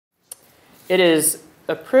It is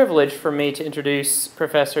a privilege for me to introduce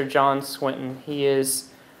Professor John Swinton. He is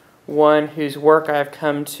one whose work I have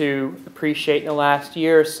come to appreciate in the last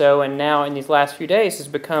year or so, and now in these last few days has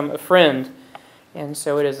become a friend. And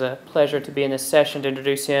so it is a pleasure to be in this session to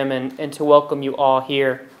introduce him and to welcome you all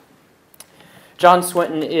here. John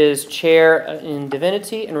Swinton is chair in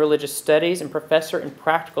divinity and religious studies and professor in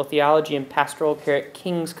practical theology and pastoral care at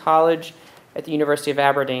King's College at the University of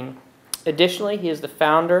Aberdeen. Additionally, he is the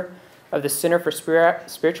founder of the Center for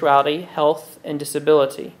Spirituality, Health, and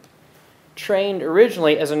Disability. Trained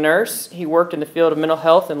originally as a nurse, he worked in the field of mental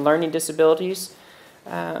health and learning disabilities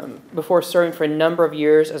before serving for a number of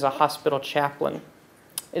years as a hospital chaplain.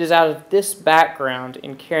 It is out of this background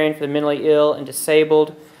in caring for the mentally ill and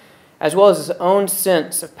disabled, as well as his own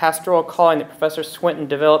sense of pastoral calling, that Professor Swinton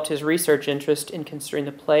developed his research interest in considering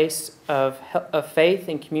the place of faith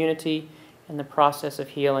and community in the process of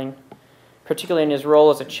healing. Particularly in his role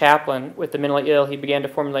as a chaplain with the mentally ill, he began to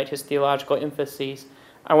formulate his theological emphases.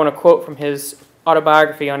 I want to quote from his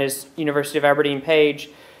autobiography on his University of Aberdeen page.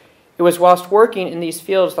 "It was whilst working in these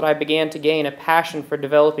fields that I began to gain a passion for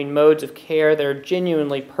developing modes of care that are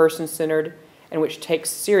genuinely person-centered and which take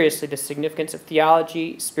seriously the significance of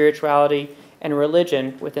theology, spirituality, and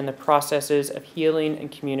religion within the processes of healing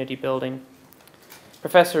and community building."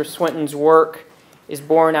 Professor Swinton's work is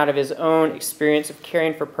born out of his own experience of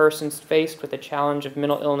caring for persons faced with the challenge of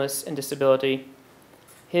mental illness and disability.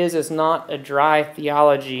 His is not a dry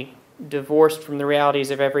theology divorced from the realities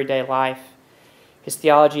of everyday life. His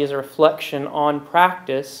theology is a reflection on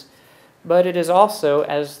practice, but it is also,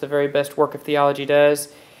 as the very best work of theology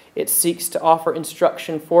does, it seeks to offer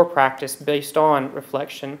instruction for practice based on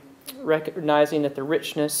reflection, recognizing that the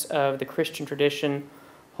richness of the Christian tradition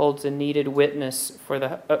holds a needed witness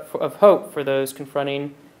of hope for those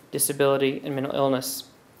confronting disability and mental illness.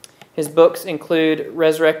 His books include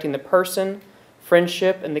Resurrecting the Person,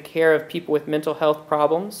 Friendship and the Care of People with Mental Health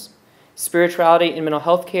Problems, Spirituality in Mental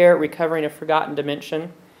Health Care, Recovering a Forgotten Dementia,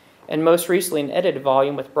 and most recently an edited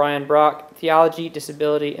volume with Brian Brock, Theology,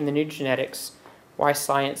 Disability, and the New Genetics, Why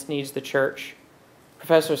Science Needs the Church.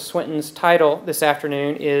 Professor Swinton's title this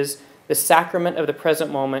afternoon is The Sacrament of the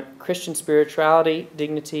Present Moment, Christian Spirituality,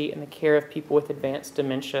 Dignity, and the Care of People with Advanced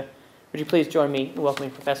Dementia. Would you please join me in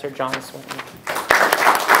welcoming Professor John Swinton?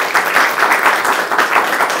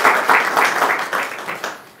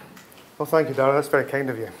 Well, thank you, Darren. That's very kind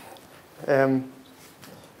of you.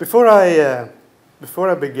 Before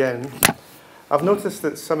I begin, I've noticed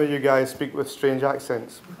that some of you guys speak with strange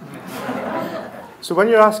accents. So when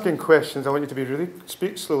you're asking questions, I want you to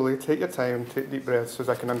speak slowly, take your time, take deep breaths so as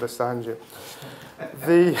I can understand you.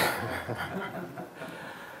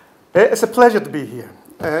 It's a pleasure to be here.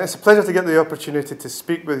 It's a pleasure to get the opportunity to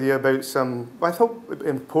speak with you about some, I thought,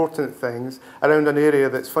 important things around an area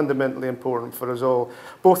that's fundamentally important for us all,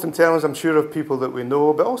 both in terms, I'm sure, of people that we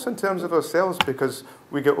know, but also in terms of ourselves, because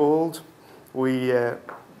we get old, we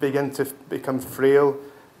begin to become frail.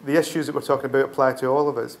 The issues that we're talking about apply to all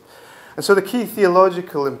of us. And so the key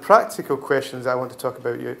theological and practical questions I want to talk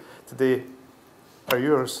about you today are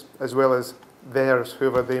yours, as well as theirs,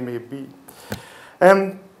 whoever they may be.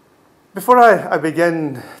 Before I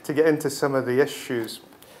begin to get into some of the issues,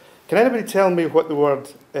 can anybody tell me what the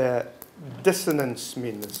word dissonance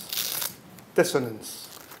means? Dissonance.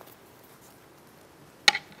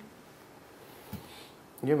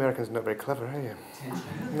 You Americans are not very clever, are you?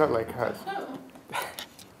 Tension. Not like us.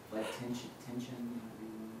 Like tension.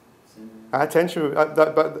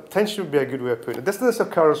 Tension would be a good way of putting it. Dissonance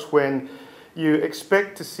occurs when you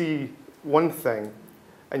expect to see one thing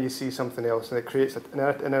and you see something else, and it creates an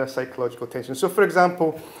inner psychological tension. So, for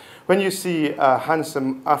example, when you see a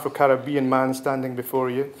handsome Afro-Caribbean man standing before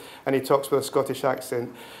you and he talks with a Scottish accent,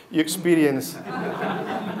 you experience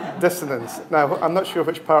dissonance. Now, I'm not sure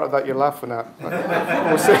which part of that you're laughing at.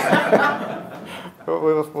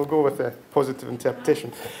 We'll go with a positive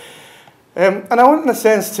interpretation. And I want, in a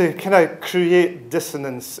sense, to kind of create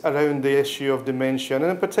dissonance around the issue of dementia, and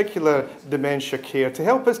in particular, dementia care, to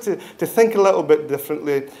help us to think a little bit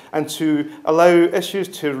differently and to allow issues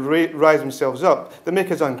to rise themselves up that make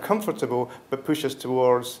us uncomfortable but push us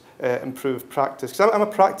towards improved practice. Because I'm a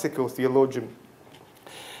practical theologian.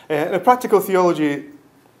 And practical theology,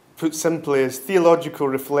 put simply, is theological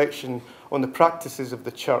reflection on the practices of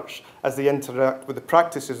the church as they interact with the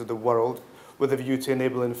practices of the world, with a view to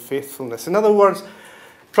enabling faithfulness. In other words,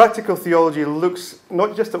 practical theology looks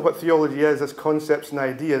not just at what theology is as concepts and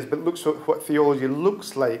ideas, but looks at what theology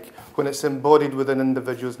looks like when it's embodied within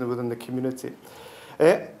individuals and within the community.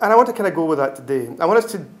 And I want to kind of go with that today. I want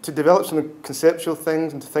us to develop some conceptual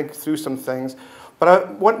things and to think through some things, But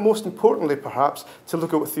I want, most importantly, perhaps, to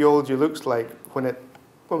look at what theology looks like when it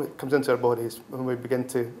comes into our bodies, when we begin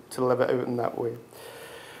to live it out in that way.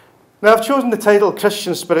 Now, I've chosen the title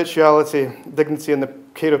Christian Spirituality, Dignity and the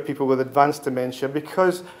Care of People with Advanced Dementia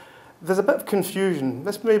because there's a bit of confusion.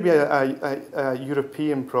 This may be a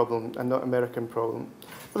European problem and not American problem.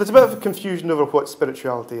 But there's a bit of confusion over what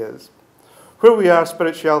spirituality is. Where we are,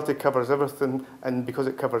 spirituality covers everything, and because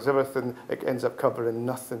it covers everything, it ends up covering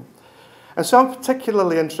nothing. And so I'm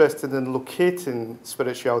particularly interested in locating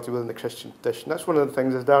spirituality within the Christian tradition. That's one of the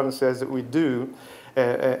things, as Darren says, that we do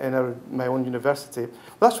in my own university.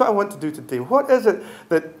 Well, that's what I want to do today. What is it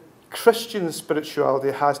that Christian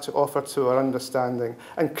spirituality has to offer to our understanding,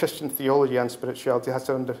 and Christian theology and spirituality has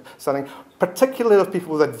to understanding, particularly of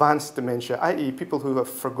people with advanced dementia, i.e. people who have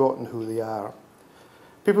forgotten who they are.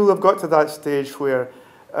 People who have got to that stage where,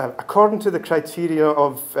 according to the criteria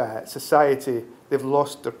of society, they've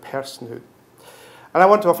lost their personhood. And I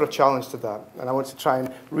want to offer a challenge to that, and I want to try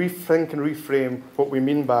and rethink and reframe what we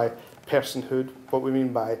mean by personhood, what we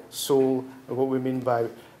mean by soul, and what we mean by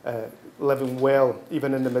living well,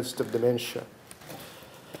 even in the midst of dementia.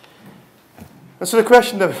 And so the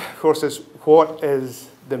question, of course, is what is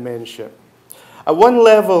dementia? At one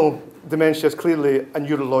level, dementia is clearly a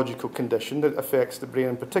neurological condition that affects the brain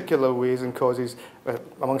in particular ways and causes,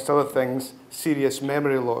 amongst other things, serious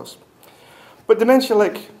memory loss. But dementia,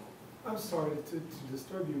 like... I'm sorry to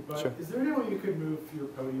disturb you, but Sure. Is there any way you could move your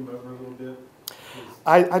podium over a little bit?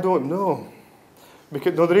 I don't know.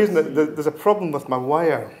 Because, no, the reason that there's a problem with my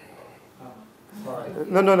wire. Sorry.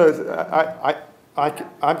 No. I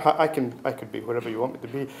could be wherever you want me to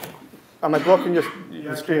be. Am I blocking your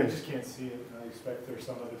screen? I just can't see it. I expect there's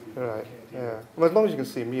some other people Right. who can't Yeah. Well, as long as you can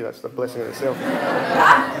see me, that's the blessing in itself.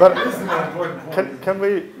 But This is an important point.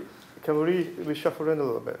 can we shuffle around a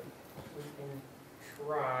little bit? We can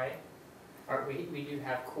try. We do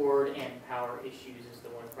have cord and power issues is the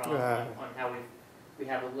one problem on how we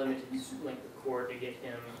have a limited length of cord to get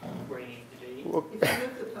him where he needs to be. Well, If you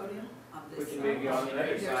move the podium on We this can side. move you on the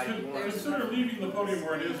other side if you want. Consider leaving the podium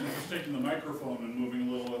where it is and just taking the microphone and moving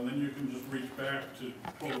a little, and then you can just reach back to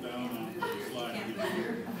pull down on the slide. You can't move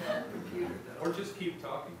your computer though. Or just keep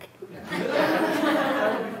talking. That would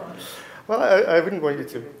be fun. well, I wouldn't want you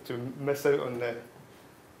to miss out on the...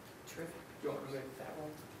 Terrific. Do you want to move that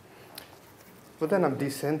one? But then I'm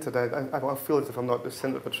decentered. I feel as if I'm not the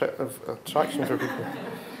centre of attraction for people.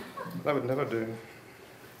 That would never do.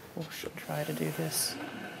 We should try to do this.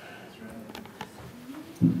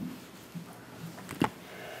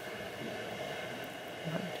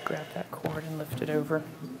 Grab that cord and lift it over.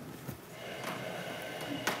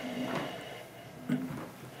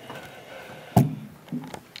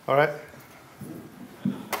 All right.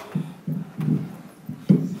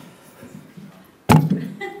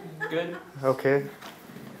 Good. Okay.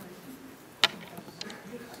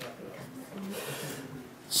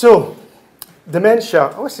 So,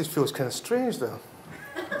 dementia. Oh, this feels kind of strange, though.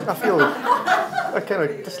 I feel I kind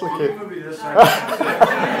of dislocate.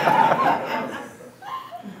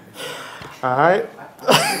 All right.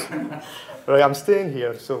 Right, I'm staying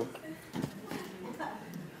here. So,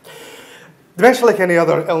 dementia, like any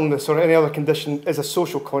other illness or any other condition, is a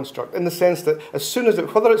social construct in the sense that as soon as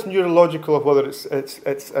it, whether it's neurological or whether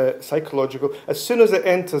it's psychological, as soon as it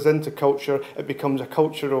enters into culture, it becomes a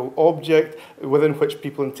cultural object within which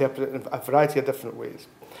people interpret it in a variety of different ways.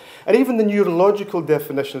 And even the neurological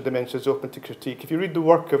definition of dementia is open to critique. If you read the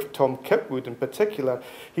work of Tom Kitwood in particular,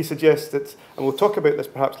 he suggests that, and we'll talk about this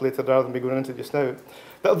perhaps later rather than be going into it just now,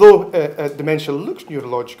 that although dementia looks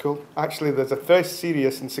neurological, actually there's a very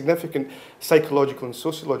serious and significant psychological and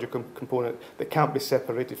sociological component that can't be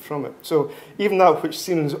separated from it. So even that which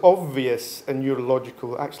seems obvious and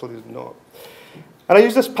neurological actually is not. And I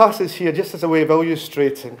use this passage here just as a way of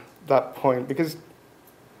illustrating that point, because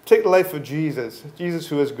take the life of Jesus. Jesus,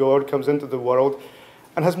 who is God, comes into the world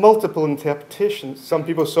and has multiple interpretations. Some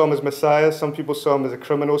people saw him as Messiah, some people saw him as a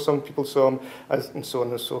criminal, some people saw him as, and so on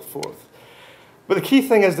and so forth. But the key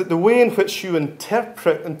thing is that the way in which you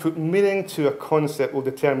interpret and put meaning to a concept will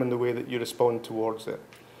determine the way that you respond towards it.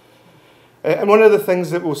 And one of the things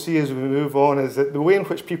that we'll see as we move on is that the way in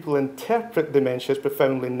which people interpret dementia is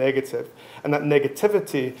profoundly negative. And that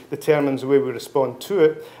negativity determines the way we respond to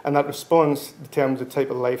it, and that response determines the type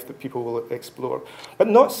of life that people will explore. But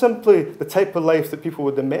not simply the type of life that people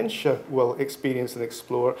with dementia will experience and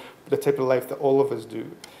explore, but the type of life that all of us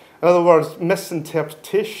do. In other words,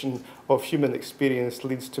 misinterpretation of human experience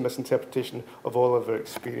leads to misinterpretation of all of our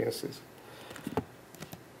experiences.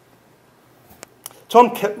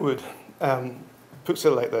 Tom Kitwood puts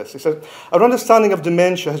it like this. He says, our understanding of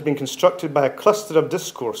dementia has been constructed by a cluster of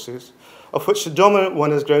discourses, of which the dominant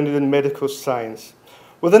one is grounded in medical science.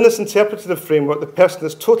 Within this interpretative framework, the person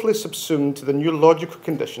is totally subsumed to the neurological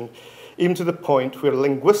condition, even to the point where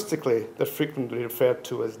linguistically they're frequently referred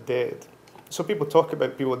to as dead. So people talk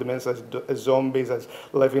about people with dementia as zombies, as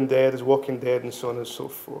living dead, as walking dead, and so on and so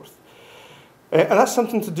forth. And that's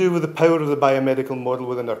something to do with the power of the biomedical model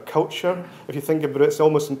within our culture. If you think about it, it's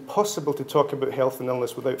almost impossible to talk about health and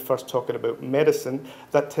illness without first talking about medicine.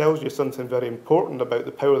 That tells you something very important about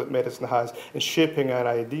the power that medicine has in shaping our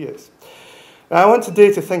ideas. Now, I want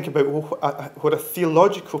today to think about what a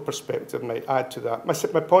theological perspective might add to that.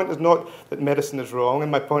 My point is not that medicine is wrong, and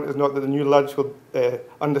my point is not that the neurological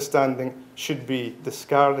understanding should be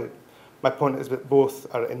discarded. My point is that both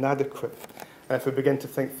are inadequate. And if we begin to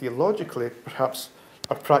think theologically, perhaps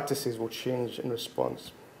our practices will change in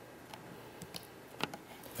response.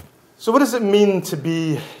 So what does it mean to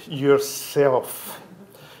be yourself?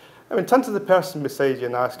 I mean, turn to the person beside you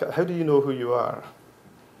and ask, how do you know who you are?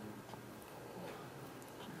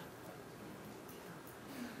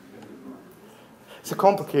 It's a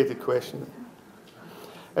complicated question.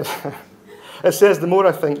 It says, the more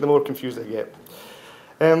I think, the more confused I get.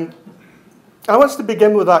 I want us to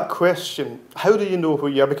begin with that question. How do you know who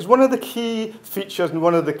you are? Because one of the key features and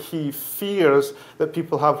one of the key fears that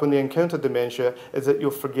people have when they encounter dementia is that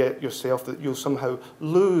you'll forget yourself, that you'll somehow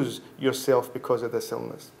lose yourself because of this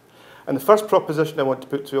illness. And the first proposition I want to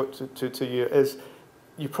put to you is,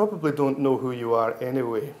 you probably don't know who you are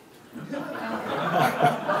anyway.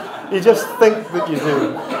 You just think that you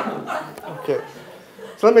do. Okay.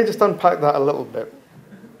 So let me just unpack that a little bit.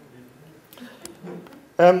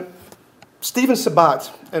 Stephen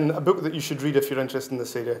Sabat, in a book that you should read if you're interested in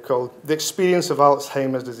this area, called The Experience of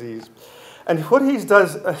Alzheimer's Disease. And what he's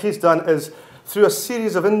done is, through a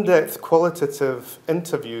series of in-depth qualitative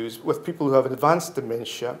interviews with people who have advanced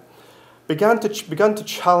dementia, began to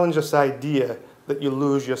challenge this idea that you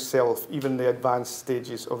lose yourself, even in the advanced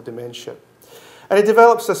stages of dementia. And he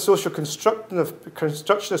develops a social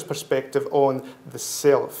constructionist perspective on the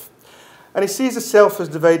self. And he sees the self as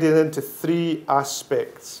divided into three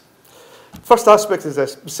aspects. First aspect is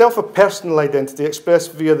this: self of personal identity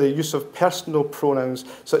expressed via the use of personal pronouns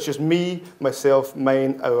such as me, myself,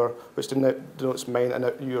 mine, our, which denotes mine and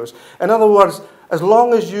yours. In other words, as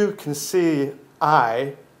long as you can say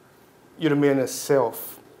I, you remain as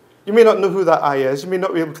self. You may not know who that I is, you may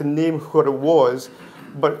not be able to name what it was,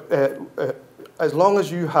 but as long as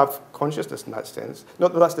you have consciousness in that sense,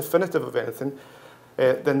 not that that's definitive of anything,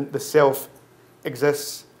 then the self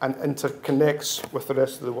exists and interconnects with the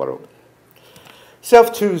rest of the world.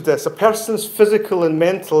 Self too is this: a person's physical and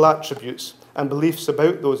mental attributes and beliefs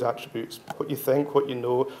about those attributes. What you think, what you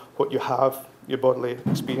know, what you have, your bodily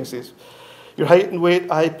experiences. Your height and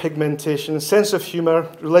weight, eye pigmentation, sense of humour,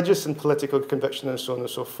 religious and political conviction, and so on and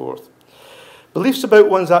so forth. Beliefs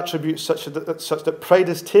about one's attributes such that pride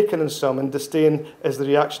is taken in some and disdain is the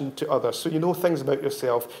reaction to others. So you know things about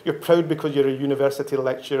yourself. You're proud because you're a university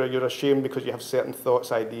lecturer. You're ashamed because you have certain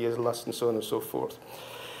thoughts, ideas, lusts, and so on and so forth.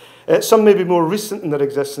 Some may be more recent in their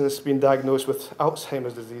existence, being diagnosed with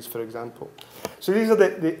Alzheimer's disease, for example. So these are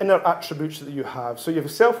the inner attributes that you have. So you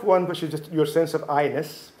have self one, which is just your sense of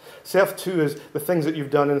I-ness. Self two is the things that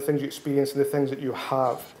you've done and the things you experience and the things that you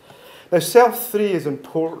have. Now, self three is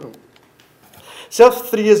important.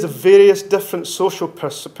 Self three is the various different social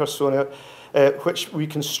persona which we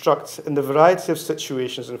construct in the variety of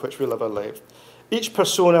situations in which we live our life. Each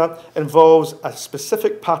persona involves a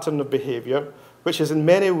specific pattern of behaviour, which is in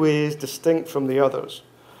many ways distinct from the others.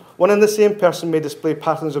 One and the same person may display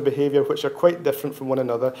patterns of behaviour which are quite different from one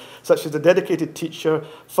another, such as a dedicated teacher,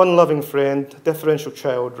 fun-loving friend, deferential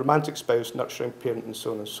child, romantic spouse, nurturing parent, and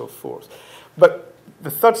so on and so forth. But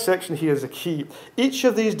the third section here is the key. Each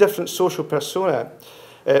of these different social persona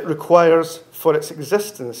requires, for its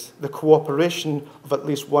existence, the cooperation of at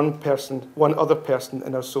least one other person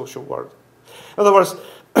in our social world. In other words,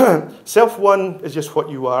 self one is just what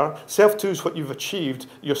you are. Self two is what you've achieved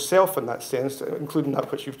yourself in that sense, including that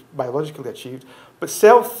which you've biologically achieved. But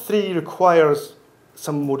self three requires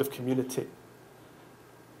some mode of community.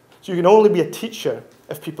 So you can only be a teacher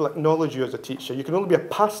if people acknowledge you as a teacher. You can only be a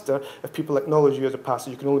pastor if people acknowledge you as a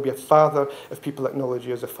pastor. You can only be a father if people acknowledge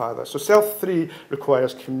you as a father. So self three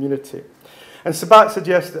requires community. And Sabat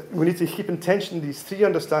suggests that we need to keep in tension these three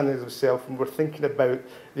understandings of self when we're thinking about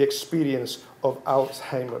the experience of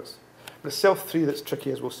Alzheimer's. But it's self three that's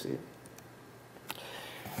tricky, as we'll see.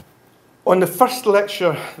 On the first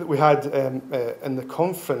lecture that we had in the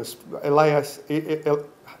conference, Elias, yeah,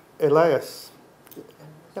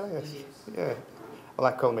 well,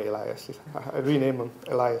 I call him Elias. I rename him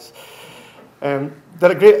Elias. Did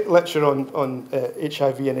a great lecture on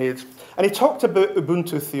HIV and AIDS. And he talked about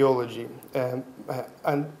Ubuntu theology.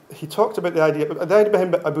 And he talked about the idea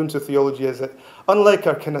behind Ubuntu theology is that unlike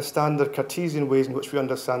our kind of standard Cartesian ways in which we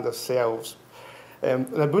understand ourselves, in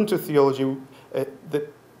Ubuntu theology, the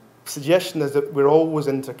suggestion is that we're always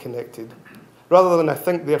interconnected. Rather than I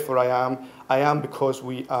think, therefore I am because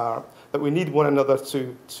we are. That we need one another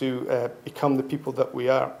to become the people that we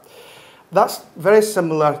are. That's very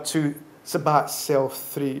similar to Sabat's Self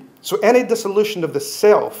 3. So any dissolution of the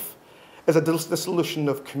self is a dissolution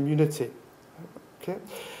of community. Okay?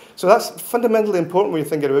 So that's fundamentally important when you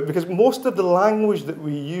think about it, because most of the language that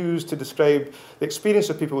we use to describe the experience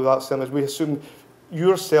of people with Alzheimer's, we assume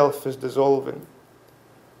yourself is dissolving.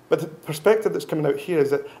 But the perspective that's coming out here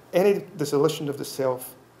is that any dissolution of the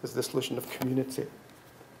self is the dissolution of community.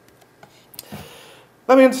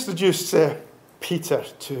 Let me introduce Peter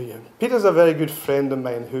to you. Peter's a very good friend of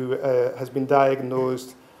mine who has been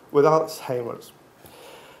diagnosed with Alzheimer's.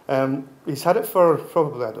 He's had it for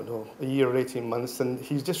probably, I don't know, a year or 18 months, and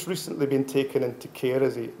he's just recently been taken into care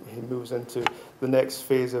as he moves into the next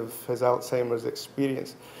phase of his Alzheimer's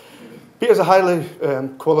experience. Peter's a highly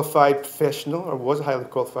qualified professional, or was a highly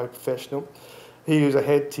qualified professional. He was a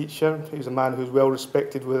head teacher. He was a man who's well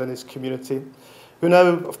respected within his community, who now,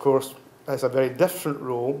 of course, has a very different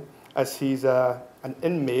role as he's an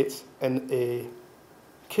inmate in a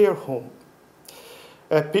care home.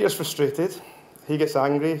 Peter's frustrated. He gets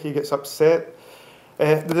angry. He gets upset.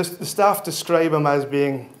 The staff describe him as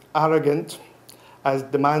being arrogant, as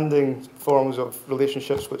demanding forms of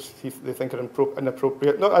relationships which they think are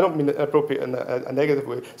inappropriate. No, I don't mean inappropriate in a negative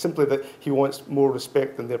way, simply that he wants more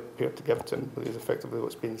respect than they're prepared to give to him, is effectively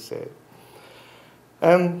what's being said.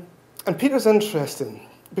 And Peter's interesting.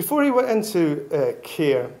 Before he went into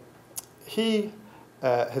care, he,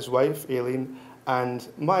 his wife, Aileen, and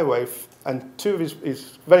my wife, and two of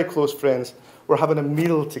his very close friends were having a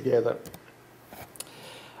meal together.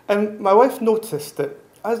 And my wife noticed that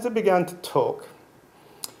as they began to talk,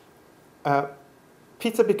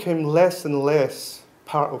 Peter became less and less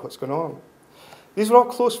part of what's going on. These were all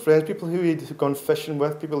close friends, people who he'd gone fishing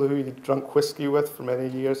with, people who he'd drunk whiskey with for many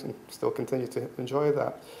years and still continue to enjoy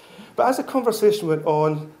that. But as the conversation went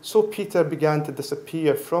on, so Peter began to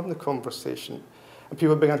disappear from the conversation. And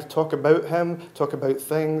people began to talk about him, talk about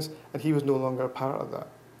things, and he was no longer a part of that.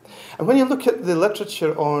 And when you look at the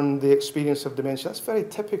literature on the experience of dementia, that's a very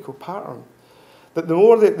typical pattern. That the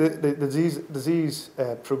more the disease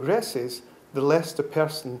progresses, the less the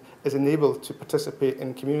person is enabled to participate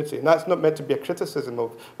in community. And that's not meant to be a criticism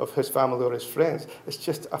of his family or his friends. It's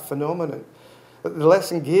just a phenomenon. That the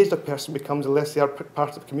less engaged a person becomes, the less they are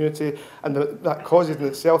part of community, and that causes in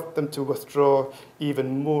itself them to withdraw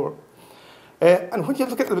even more. And when you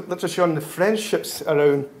look at the literature on the friendships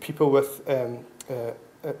around people with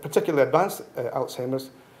particularly advanced Alzheimer's,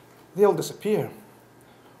 they all disappear.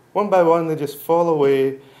 One by one, they just fall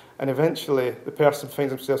away, and eventually the person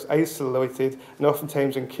finds themselves isolated and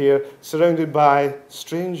oftentimes in care, surrounded by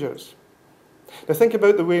strangers. Now think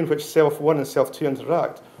about the way in which self 1 and self 2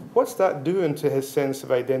 interact. What's that doing to his sense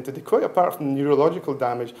of identity? Quite apart from the neurological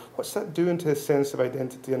damage, what's that doing to his sense of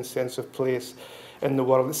identity and sense of place in the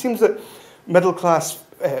world? It seems that middle-class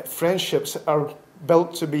friendships are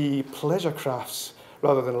built to be pleasure crafts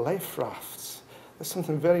rather than life rafts. There's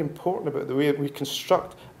something very important about the way we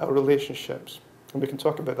construct our relationships. And we can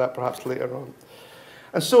talk about that perhaps later on.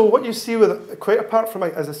 And so what you see with, quite apart from,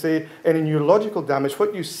 as I say, any neurological damage,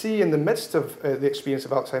 what you see in the midst of the experience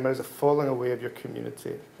of Alzheimer's is a falling away of your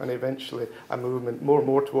community and eventually a movement more and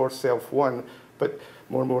more towards self-one, but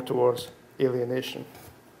more and more towards alienation.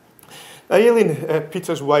 Now, Aileen,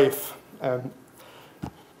 Peter's wife,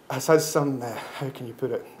 has had some, how can you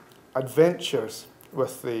put it, adventures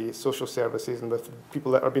with the social services and with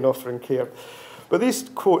people that have been offering care. But these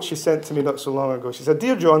quotes she sent to me not so long ago. She said,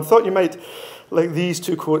 "Dear John, thought you might like these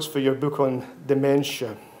two quotes for your book on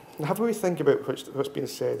dementia. And have a wee think about what's being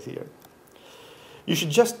said here. You should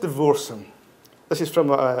just divorce him." This is from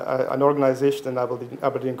an organisation in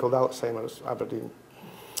Aberdeen called Alzheimer's Aberdeen.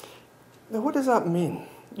 Now, what does that mean?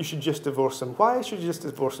 You should just divorce him. Why should you just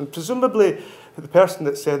divorce him? Presumably, the person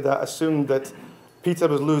that said that assumed that Peter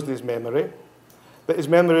was losing his memory, that his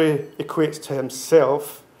memory equates to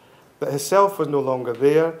himself, that his self was no longer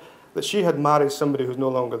there, that she had married somebody who's no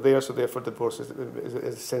longer there, so therefore divorce is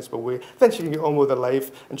a sensible way. Then she can get on with her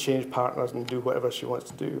life and change partners and do whatever she wants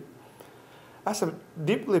to do. That's a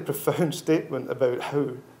deeply profound statement about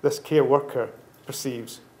how this care worker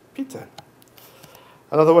perceives Peter.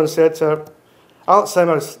 Another one said to her,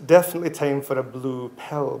 "Alzheimer's, definitely time for a blue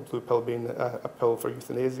pill being a pill for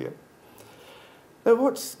euthanasia." Now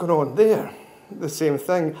what's going on there? the same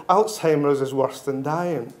thing. Alzheimer's is worse than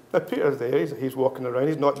dying. Now, Peter's there, he's walking around,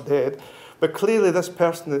 he's not dead. But clearly this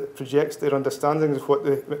person that projects their understanding of what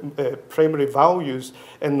the primary values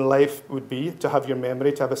in life would be, to have your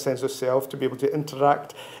memory, to have a sense of self, to be able to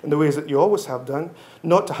interact in the ways that you always have done,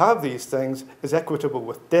 not to have these things is equitable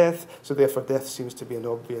with death, so therefore death seems to be an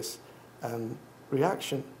obvious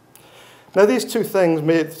reaction. Now these two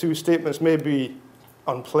statements may be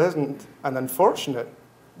unpleasant and unfortunate,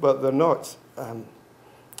 but they're not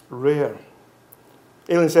rare.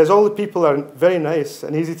 Aileen says, all the people are very nice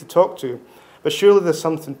and easy to talk to, but surely there's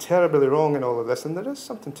something terribly wrong in all of this, and there is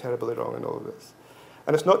something terribly wrong in all of this.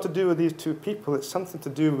 And it's not to do with these two people, it's something to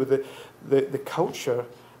do with the culture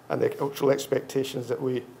and the cultural expectations that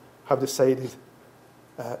we have decided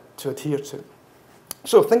to adhere to.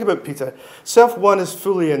 So think about Peter. Self one is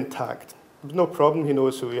fully intact. There's no problem, he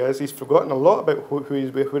knows who he is. He's forgotten a lot about where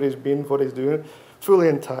he's been, what he's doing. Fully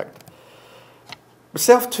intact. But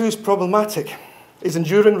self two is problematic. His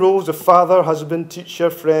enduring roles of father, husband,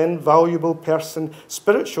 teacher, friend, valuable person,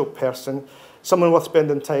 spiritual person, someone worth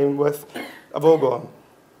spending time with, have all gone.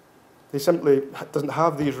 He simply doesn't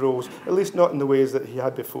have these roles, at least not in the ways that he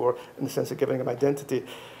had before, in the sense of giving him identity.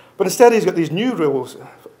 But instead he's got these new roles: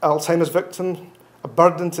 Alzheimer's victim, a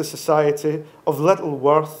burden to society, of little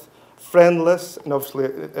worth, friendless, and obviously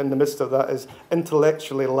in the midst of that is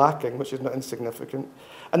intellectually lacking, which is not insignificant,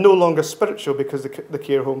 and no longer spiritual because the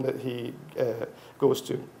care home that he goes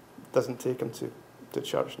to doesn't take him to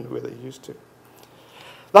church in the way that he used to.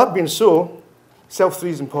 That being so, self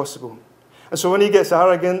three is impossible. And so when he gets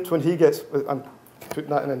arrogant, I'm putting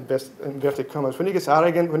that in inverted commas, when he gets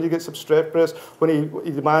arrogant, when he gets obstreperous, when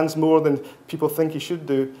he demands more than people think he should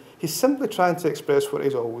do, he's simply trying to express what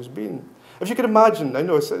he's always been. If you could imagine, I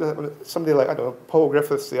know somebody like, I don't know, Paul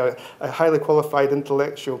Griffiths there, a highly qualified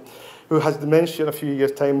intellectual who has dementia in a few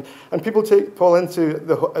years' time, and people take Paul into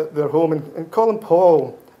their home and call him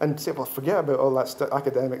Paul and say, well, forget about all that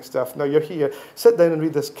academic stuff. Now you're here, sit down and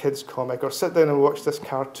read this kid's comic, or sit down and watch this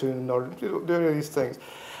cartoon, or do any of these things.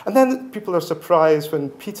 And then people are surprised when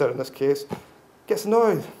Peter, in this case, gets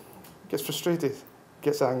annoyed, gets frustrated,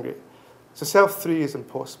 gets angry. So self three is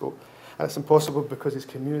impossible. And it's impossible because his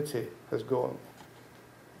community has gone.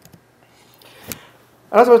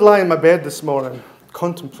 And as I was lying in my bed this morning,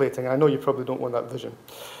 contemplating, I know you probably don't want that vision,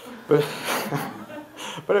 but,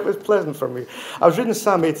 but it was pleasant for me. I was reading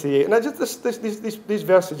Psalm 88, and these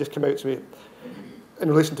verses just came out to me in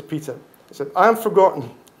relation to Peter. It said, I am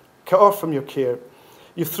forgotten, cut off from your care.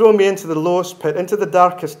 You've thrown me into the lowest pit, into the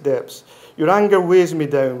darkest depths. Your anger weighs me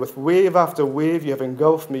down. With wave after wave you have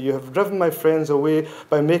engulfed me. You have driven my friends away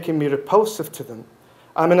by making me repulsive to them.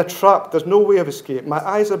 I'm in a trap. There's no way of escape. My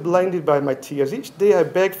eyes are blinded by my tears. Each day I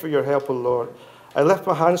beg for your help, O Lord. I lift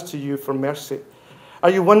my hands to you for mercy. Are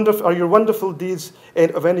your wonderful deeds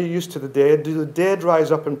of any use to the dead? Do the dead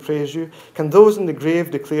rise up and praise you? Can those in the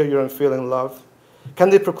grave declare your unfailing love? Can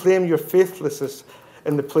they proclaim your faithlessness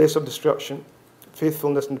in the place of destruction?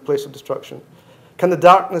 Faithfulness in the place of destruction? Can the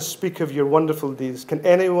darkness speak of your wonderful deeds? Can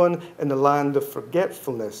anyone in the land of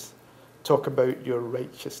forgetfulness talk about your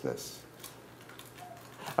righteousness?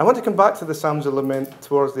 I want to come back to the Psalms of Lament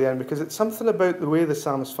towards the end, because it's something about the way the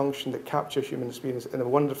Psalms function that captures human experience in a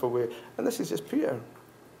wonderful way. And this is just Peter.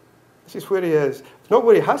 This is where he is. It's not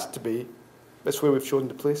where he has to be, but it's where we've chosen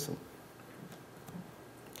to place him.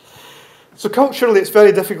 So culturally, it's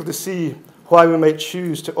very difficult to see why we might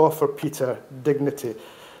choose to offer Peter dignity.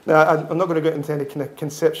 Now, I'm not going to get into any kind of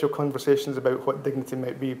conceptual conversations about what dignity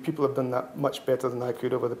might be. People have done that much better than I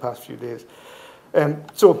could over the past few days.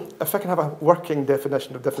 So if I can have a working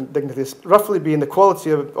definition of different dignities, roughly being the quality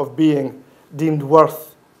of being deemed worthy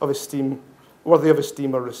of esteem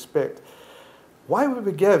or respect. Why would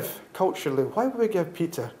we give, culturally, why would we give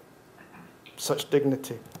Peter such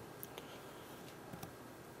dignity?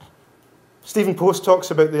 Stephen Post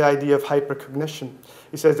talks about the idea of hypercognition.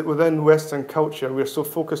 He says that within Western culture, we're so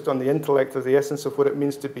focused on the intellect as the essence of what it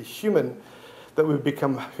means to be human that we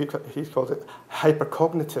become, he calls it,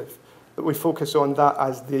 hypercognitive, that we focus on that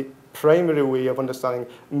as the primary way of understanding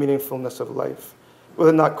meaningfulness of life.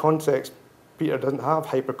 Within that context, Peter doesn't have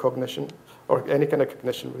hypercognition, or any kind of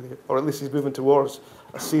cognition really, or at least he's moving towards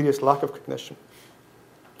a serious lack of cognition.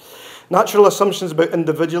 Natural assumptions about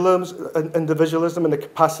individualism and the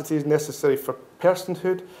capacities necessary for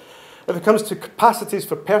personhood. If it comes to capacities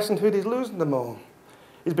for personhood, he's losing them all.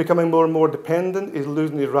 He's becoming more and more dependent. He's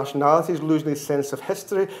losing his rationality. He's losing his sense of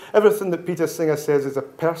history. Everything that Peter Singer says is a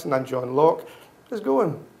person, and John Locke, is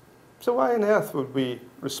going. So why on earth would we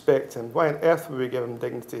respect him? Why on earth would we give him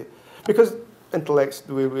dignity? Because intellect's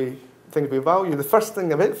the way we things we value. The first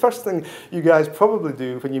thing you guys probably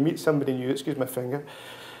do when you meet somebody new, excuse my finger,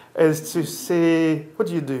 is to say, what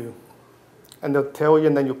do you do? And they'll tell you,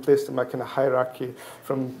 and then you'll place them in a kind of hierarchy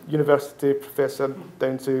from university professor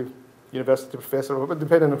down to university professor,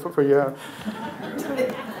 depending on where you are.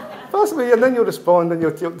 Possibly, and then you'll respond, and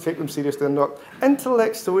you'll take them seriously or not.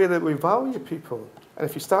 Intellect's the way that we value people. And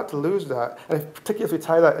if you start to lose that, and particularly if you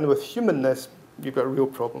tie that in with humanness, you've got a real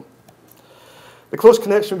problem. The close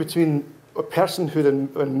connection between personhood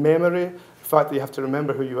and memory, the fact that you have to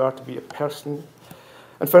remember who you are to be a person.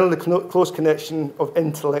 And finally, the close connection of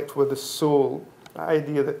intellect with the soul. The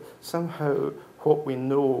idea that somehow what we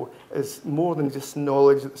know is more than just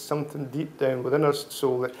knowledge, that there's something deep down within our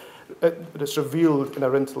soul that's revealed in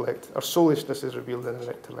our intellect. Our soulishness is revealed in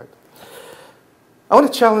our intellect. I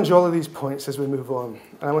want to challenge all of these points as we move on.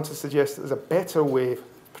 And I want to suggest that there's a better way,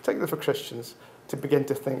 particularly for Christians, to begin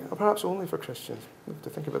to think, or perhaps only for Christians, to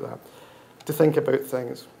think about that, to think about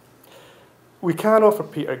things. We can offer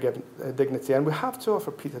Peter dignity, and we have to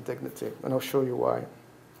offer Peter dignity, and I'll show you why.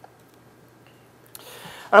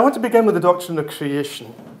 I want to begin with the doctrine of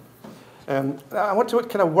creation. I want to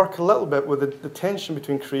kind of work a little bit with the tension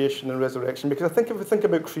between creation and resurrection, because I think if we think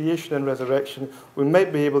about creation and resurrection, we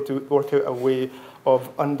might be able to work out a way of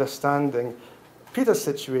understanding Peter's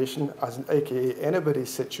situation, aka anybody's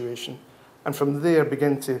situation, and from there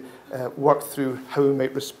begin to work through how we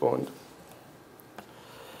might respond.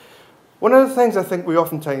 One of the things I think we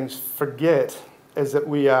oftentimes forget is that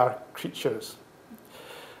we are creatures.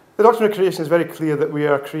 The doctrine of creation is very clear that we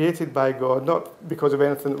are created by God, not because of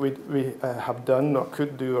anything that we have done or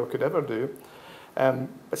could do or could ever do,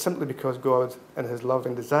 but simply because God, in his love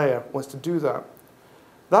and desire, wants to do that.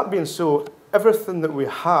 That being so, everything that we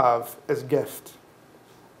have is gift.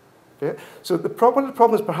 Okay? So one of the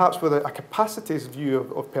problems perhaps with a capacities view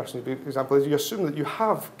of person, for example, is you assume that you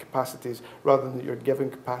have capacities rather than that you're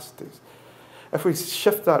given capacities. If we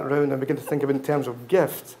shift that around and begin to think of it in terms of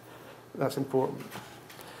gift, that's important.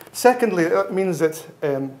 Secondly, that means that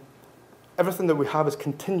everything that we have is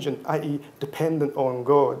contingent, i.e. dependent on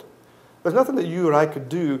God. There's nothing that you or I could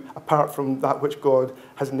do apart from that which God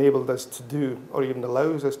has enabled us to do, or even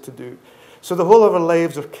allows us to do. So the whole of our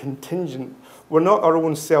lives are contingent. We're not our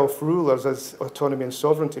own self-rulers, as autonomy and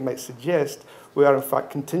sovereignty might suggest. We are, in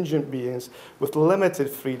fact, contingent beings with limited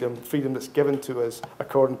freedom that's given to us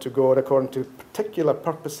according to God, according to particular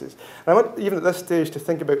purposes. And I want, even at this stage, to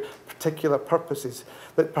think about particular purposes,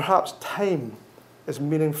 that perhaps time is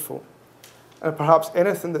meaningful. And perhaps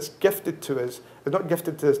anything that's gifted to us is not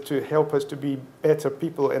gifted to us to help us to be better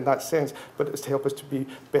people in that sense, but it's to help us to be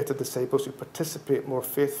better disciples who participate more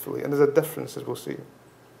faithfully. And there's a difference, as we'll see.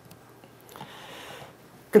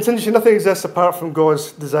 Contingency, nothing exists apart from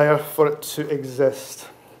God's desire for it to exist.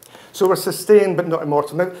 So we're sustained but not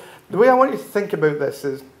immortal. Now, the way I want you to think about this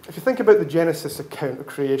is, if you think about the Genesis account of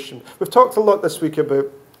creation, we've talked a lot this week about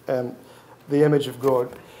the image of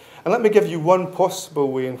God. And let me give you one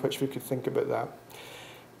possible way in which we could think about that.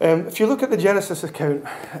 If you look at the Genesis account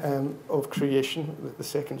of creation, the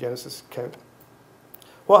second Genesis account,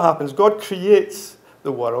 what happens? God creates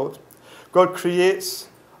the world. God creates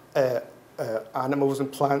animals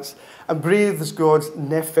and plants, and breathes God's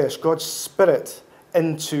nephesh, God's spirit,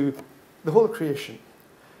 into the whole of creation.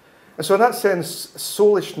 And so in that sense,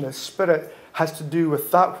 soulishness, spirit, has to do with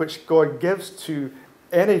that which God gives to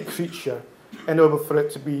any creature in order for it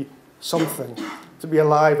to be something, to be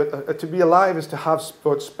alive. To be alive is to have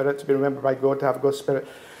God's spirit, to be remembered by God, to have God's spirit.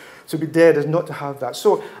 To be dead is not to have that.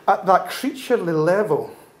 So at that creaturely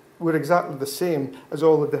level, we're exactly the same as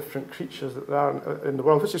all the different creatures that there are in the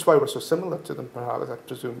world, which is why we're so similar to them, perhaps, I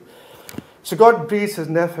presume. So God breathes his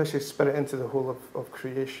nephesh, his spirit, into the whole of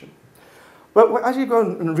creation. But as you go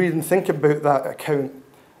and read and think about that account,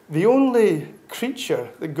 the only creature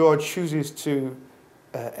that God chooses to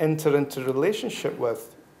enter into relationship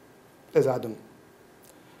with is Adam.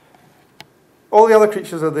 All the other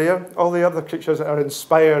creatures are there. All the other creatures are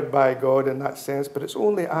inspired by God in that sense, but it's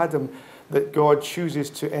only Adam that God chooses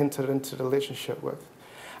to enter into relationship with.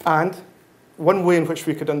 And one way in which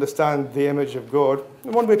we could understand the image of God,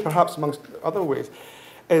 and one way perhaps amongst other ways,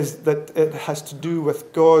 is that it has to do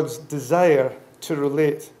with God's desire to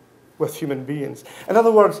relate with human beings. In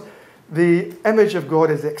other words, the image of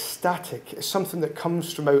God is ecstatic. It's something that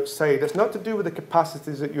comes from outside. It's not to do with the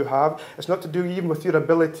capacities that you have. It's not to do even with your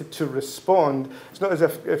ability to respond. It's not as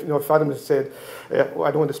if Adam had said, well,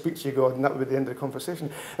 I don't want to speak to you, God, and that would be the end of the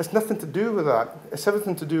conversation. It's nothing to do with that. It's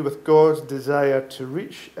everything to do with God's desire to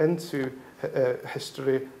reach into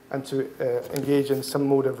history and to engage in some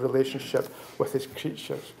mode of relationship with his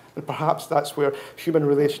creatures. And perhaps that's where human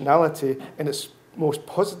relationality in its most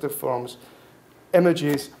positive forms,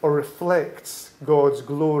 images or reflects God's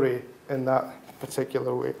glory in that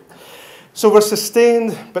particular way. So we're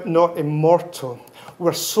sustained but not immortal.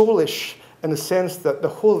 We're soulish in the sense that the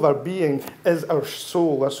whole of our being is our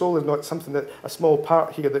soul. Our soul is not something that, a small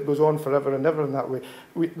part here that goes on forever and ever in that way.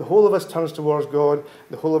 The whole of us turns towards God.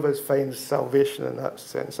 The whole of us finds salvation in that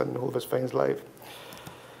sense, and the whole of us finds life.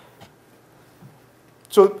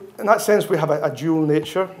 So in that sense, we have a dual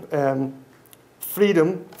nature.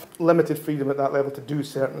 Freedom, limited freedom at that level to do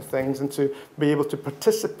certain things and to be able to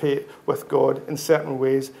participate with God in certain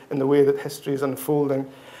ways in the way that history is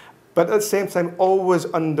unfolding. But at the same time, always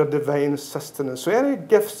under divine sustenance. So any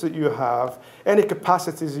gifts that you have, any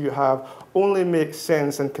capacities you have, only make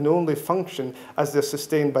sense and can only function as they're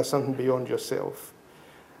sustained by something beyond yourself.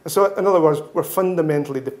 And so, in other words, we're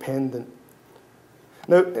fundamentally dependent.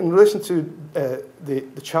 Now, in relation to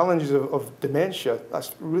the challenges of dementia,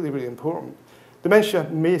 that's really, really important. Dementia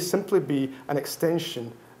may simply be an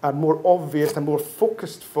extension, a more obvious and more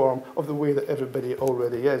focused form of the way that everybody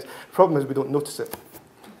already is. The problem is we don't notice it.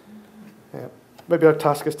 Maybe our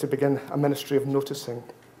task is to begin a ministry of noticing.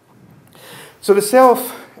 So the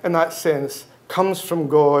self, in that sense, comes from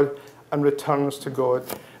God and returns to God.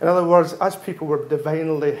 In other words, as people, we're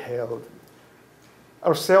divinely held.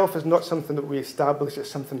 Our self is not something that we establish, it's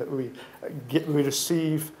something that we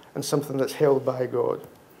receive and something that's held by God.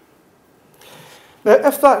 Now,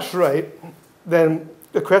 if that's right, then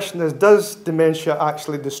the question is, does dementia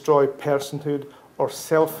actually destroy personhood or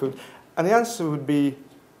selfhood? And the answer would be,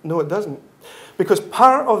 no, it doesn't. Because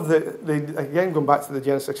part of again, going back to the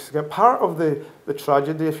Genesis, part of the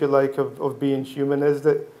tragedy, if you like, of being human is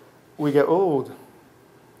that we get old,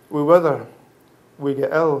 we wither, we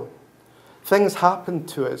get ill. Things happen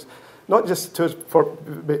to us, not just to us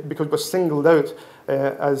because we're singled out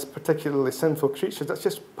as particularly sinful creatures. That's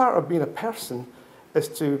just part of being a person, is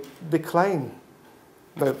to decline.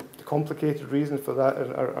 Now, the complicated reasons for that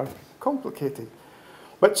are complicated.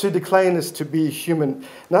 But to decline is to be human. And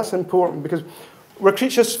that's important because we're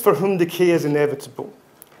creatures for whom decay is inevitable.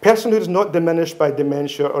 Personhood is not diminished by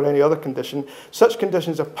dementia or any other condition. Such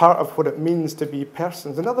conditions are part of what it means to be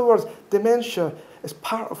persons. In other words, dementia is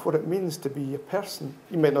part of what it means to be a person.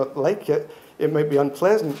 You might not like it, it might be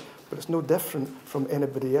unpleasant, but it's no different from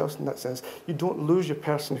anybody else in that sense. You don't lose your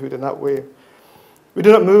personhood in that way. We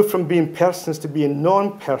do not move from being persons to being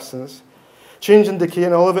non-persons. Change and decay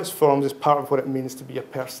in all of its forms is part of what it means to be a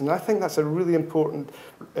person. And I think that's a really important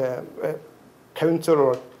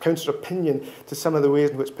counter opinion to some of the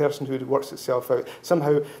ways in which personhood works itself out.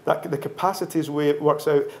 Somehow that the capacities way it works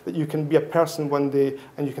out that you can be a person one day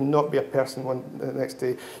and you can not be a person the next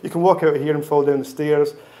day. You can walk out here and fall down the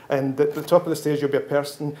stairs, and at the top of the stairs you'll be a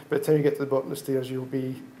person. By the time you get to the bottom of the stairs you'll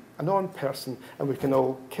be a non-person, and we can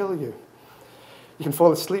all kill you. You can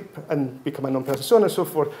fall asleep and become a non-person, so on and so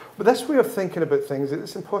forth. But this way of thinking about things,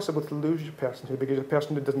 it's impossible to lose your personhood because your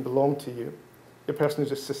personhood doesn't belong to you. Your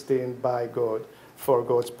personhood is sustained by God for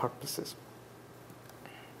God's purposes.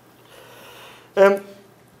 And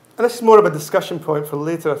this is more of a discussion point for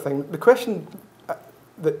later, I think. The question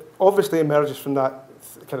that obviously emerges from that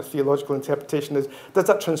kind of theological interpretation is, does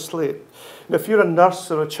that translate? Now, if you're a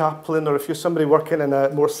nurse or a chaplain, or if you're somebody working in a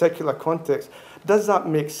more secular context, does that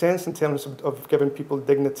make sense in terms of giving people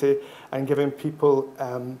dignity and giving people,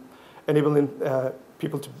 enabling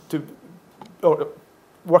people to or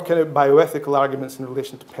working out bioethical arguments in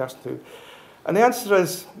relation to personhood? And the answer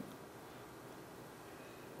is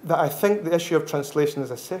that I think the issue of translation is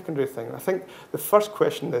a secondary thing. I think the first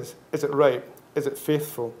question is it right? Is it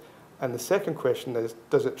faithful? And the second question is,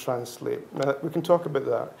 does it translate? Now, we can talk about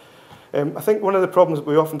that. I think one of the problems that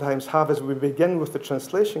we oftentimes have is we begin with the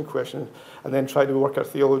translation question and then try to work our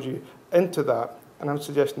theology into that. And I'm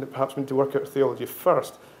suggesting that perhaps we need to work out theology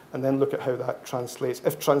first and then look at how that translates,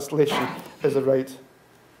 if translation is the right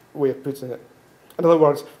way of putting it. In other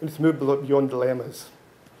words, we need to move beyond dilemmas.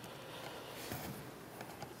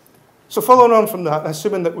 So following on from that,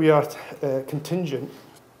 assuming that we are contingent,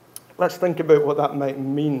 let's think about what that might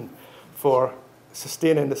mean for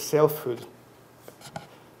sustaining the selfhood,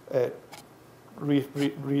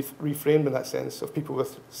 reframed in that sense, of people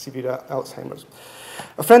with severe Alzheimer's.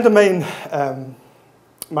 A friend of mine,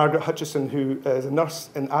 Margaret Hutchison, who is a nurse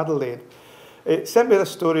in Adelaide, sent me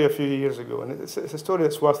this story a few years ago, and it's a story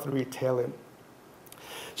that's worth retelling.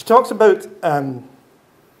 She talks about a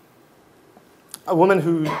woman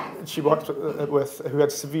who she worked with who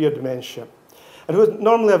had severe dementia, and who was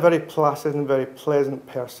normally a very placid and very pleasant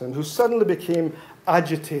person, who suddenly became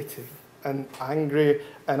agitated and angry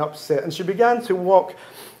and upset. And she began to walk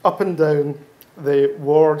up and down the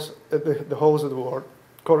wards, the halls of the ward,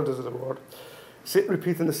 corridors of the ward,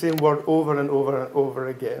 repeating the same word over and over and over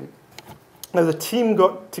again. Now, the team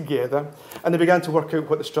got together and they began to work out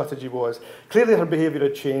what the strategy was. Clearly, her behaviour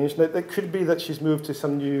had changed. Now, it could be that she's moved to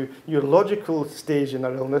some new neurological stage in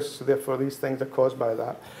her illness, so therefore these things are caused by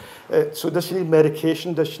that. So does she need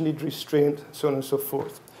medication? Does she need restraint? So on and so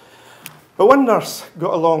forth. But one nurse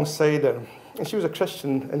got alongside her, and she was a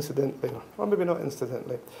Christian, incidentally, or maybe not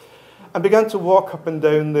incidentally, and began to walk up and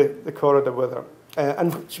down the corridor with her.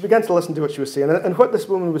 And she began to listen to what she was saying. And what this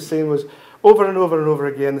woman was saying was over and over and over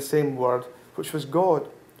again the same word, which was God.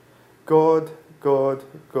 God, God,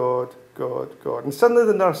 God, God, God. And suddenly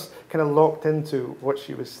the nurse kind of locked into what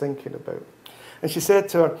she was thinking about. And she said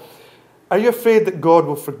to her, are you afraid that God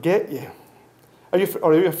will forget you? Are you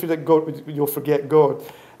afraid that you'll forget God?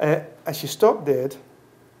 And she stopped dead,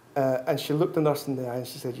 and she looked the nurse in the eye and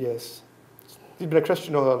she said, yes. She'd been a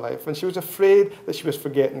Christian all her life, and she was afraid that she was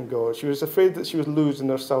forgetting God. She was afraid that she was losing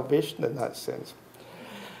her salvation in that sense.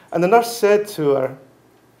 And the nurse said to her,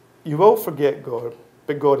 you will forget God,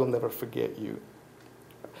 but God will never forget you.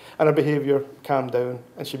 And her behaviour calmed down,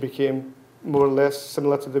 and she became more or less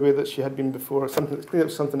similar to the way that she had been before. It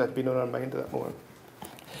was something that had been on her mind at that moment.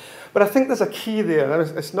 But I think there's a key there.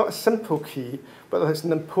 It's not a simple key, but it's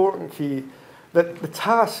an important key. That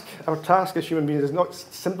our task as human beings is not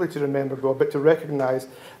simply to remember God, but to recognise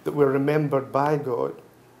that we're remembered by God.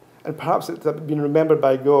 And perhaps that being remembered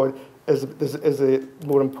by God is a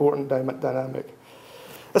more important dynamic.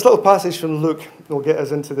 This little passage from Luke will get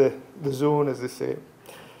us into the zone, as they say.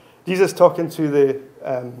 Jesus talking to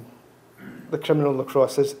the criminal on the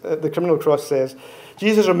cross says,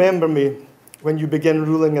 Jesus, remember me when you begin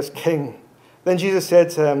ruling as king. Then Jesus said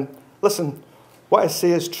to him, listen, what I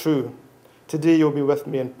say is true. Today you'll be with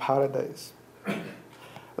me in paradise. And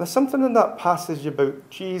there's something in that passage about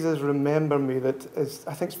Jesus, remember me, that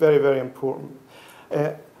I think is very, very important.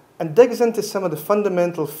 And digs into some of the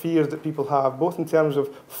fundamental fears that people have, both in terms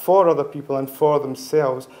of for other people and for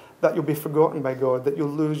themselves, that you'll be forgotten by God, that you'll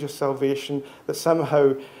lose your salvation, that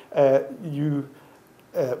somehow you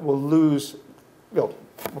will lose, well,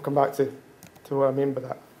 we'll come back to what I mean by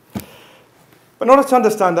that. But in order to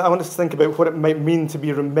understand that, I want us to think about what it might mean to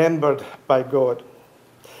be remembered by God.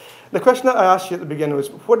 The question that I asked you at the beginning was,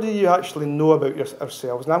 what do you actually know about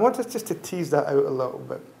ourselves? And I want us just to tease that out a little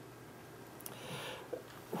bit.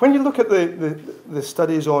 When you look at the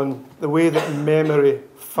studies on the way that memory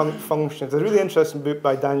functions, there's a really interesting book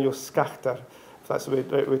by Daniel Schachter, if that's the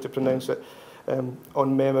right way to pronounce it,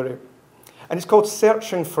 on memory. And it's called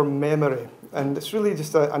Searching for Memory. And it's really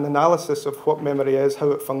just an analysis of what memory is,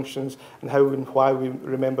 how it functions, and how and why we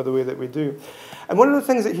remember the way that we do. And one of the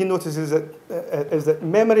things that he notices is that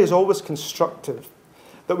memory is always constructive,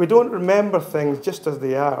 that we don't remember things just as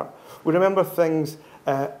they are. We remember things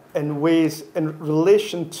in ways in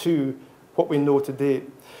relation to what we know today.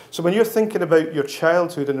 So when you're thinking about your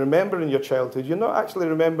childhood and remembering your childhood, you're not actually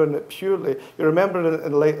remembering it purely. You're remembering it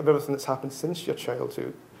in light of everything that's happened since your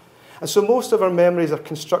childhood. And so most of our memories are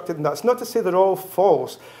constructed, and that's not to say they're all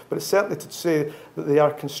false, but it's certainly to say that they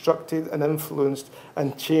are constructed and influenced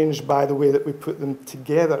and changed by the way that we put them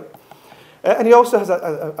together. And he also has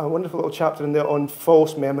a wonderful little chapter in there on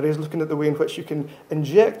false memories, looking at the way in which you can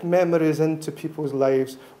inject memories into people's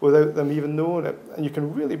lives without them even knowing it. And you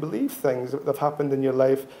can really believe things that have happened in your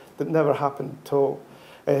life that never happened at all.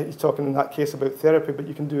 He's talking in that case about therapy, but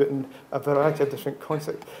you can do it in a variety of different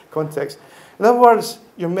contexts. In other words,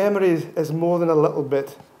 your memory is more than a little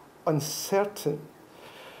bit uncertain.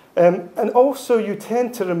 And also, you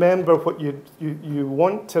tend to remember what you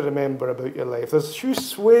want to remember about your life. There's huge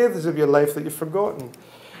swathes of your life that you've forgotten.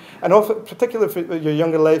 And also, particularly for your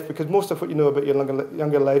younger life, because most of what you know about your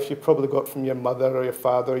younger life you've probably got from your mother or your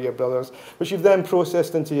father or your brothers, which you've then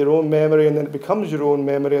processed into your own memory, and then it becomes your own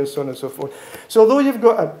memory, and so on and so forth. So although you've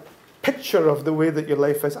got a picture of the way that your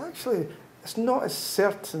life is, actually, it's not as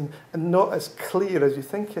certain and not as clear as you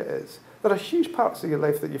think it is. There are huge parts of your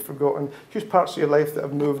life that you've forgotten, huge parts of your life that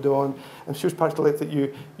have moved on, and huge parts of life that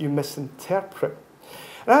you misinterpret.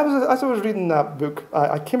 And as I was reading that book,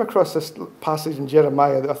 I came across this passage in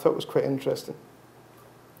Jeremiah that I thought was quite interesting.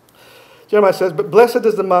 Jeremiah says, "But blessed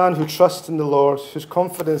is the man who trusts in the Lord, whose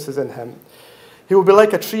confidence is in him. He will be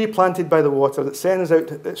like a tree planted by the water that sends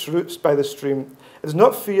out its roots by the stream. It does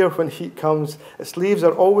not fear when heat comes. Its leaves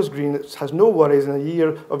are always green. It has no worries in a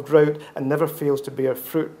year of drought and never fails to bear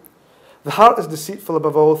fruit. The heart is deceitful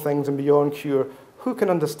above all things and beyond cure. Who can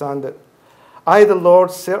understand it? I, the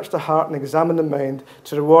Lord, search the heart and examine the mind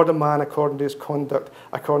to reward a man according to his conduct,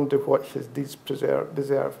 according to what his deeds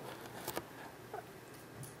deserve."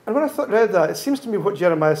 And when I read that, it seems to me what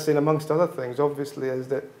Jeremiah is saying, amongst other things, obviously, is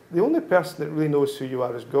that the only person that really knows who you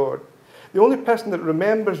are is God. The only person that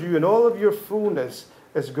remembers you in all of your fullness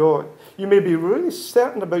is God. You may be really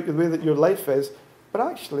certain about the way that your life is, but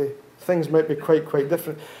actually things might be quite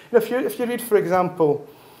different. If you read, for example,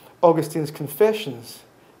 Augustine's Confessions,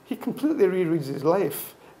 he completely rereads his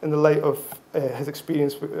life in the light of his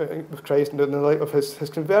experience with Christ and in the light of his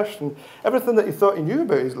conversion. Everything that he thought he knew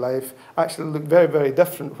about his life actually looked very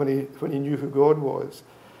different when he knew who God was.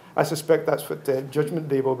 I suspect that's what Judgment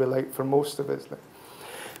Day will be like for most of us.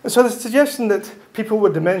 And so the suggestion that people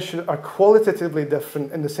with dementia are qualitatively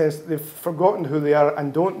different in the sense that they've forgotten who they are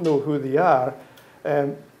and don't know who they are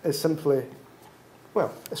is simply,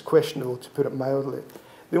 well, it's questionable, to put it mildly.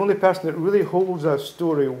 The only person that really holds our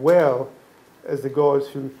story well is the God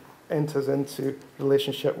who enters into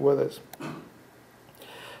relationship with us.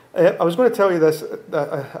 I was going to tell you this,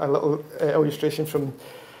 a little illustration from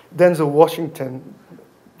Denzel Washington.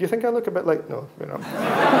 Do you think I look a bit like... No, you're not.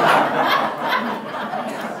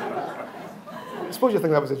 I suppose you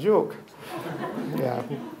think that was a joke. Yeah.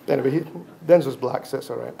 Anyway, Denzel's black, so it's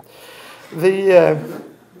all right.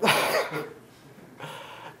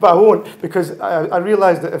 But I won't, because I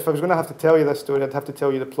realised that if I was going to have to tell you this story, I'd have to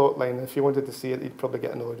tell you the plot line. If you wanted to see it, you'd probably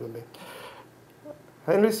get annoyed with me.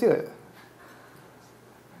 Has anybody seen it?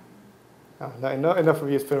 Oh, not enough of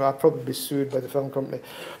you. I'll probably be sued by the film company.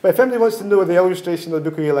 But if anybody wants to know the illustration of the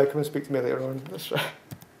book of Eli, come and speak to me later on. That's right.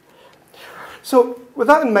 So, with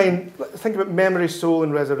that in mind, think about memory, soul,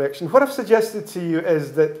 and resurrection. What I've suggested to you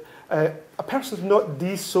is that a person's not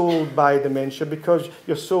de-souled by dementia because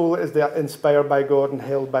your soul is inspired by God and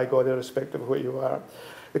held by God irrespective of what you are.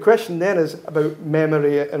 The question then is about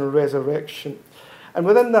memory and resurrection. And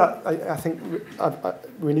within that, I think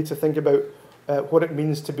we need to think about what it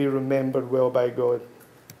means to be remembered well by God.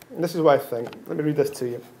 And this is what I think. Let me read this to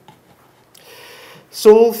you.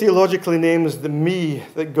 Soul theologically names the me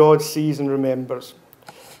that God sees and remembers.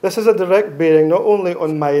 This has a direct bearing not only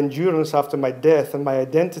on my endurance after my death and my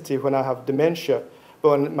identity when I have dementia,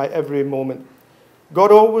 but on my every moment.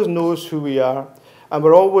 God always knows who we are, and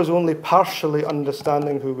we're always only partially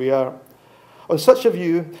understanding who we are. On such a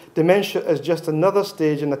view, dementia is just another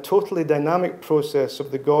stage in a totally dynamic process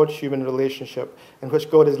of the God-human relationship in which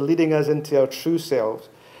God is leading us into our true selves,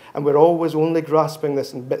 and we're always only grasping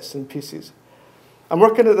this in bits and pieces. I'm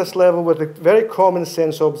working at this level with a very common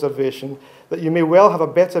sense observation that you may well have a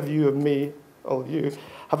better view of me, all of you,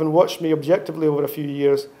 having watched me objectively over a few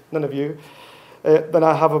years, none of you, than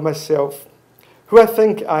I have of myself. Who I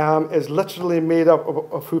think I am is literally made up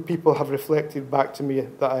of who people have reflected back to me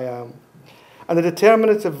that I am. And the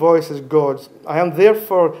determinative voice is God's. I am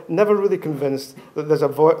therefore never really convinced that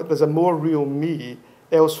there's a more real me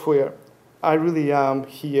elsewhere. I really am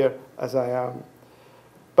here as I am.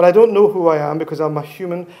 But I don't know who I am because I'm a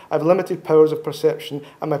human, I have limited powers of perception,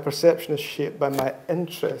 and my perception is shaped by my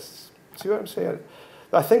interests. See what I'm saying?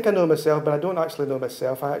 I think I know myself, but I don't actually know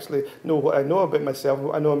myself. I actually know what I know about myself.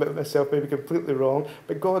 What I know about myself may be completely wrong,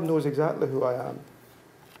 but God knows exactly who I am.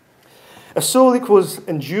 If soul equals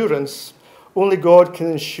endurance, only God can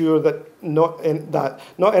ensure that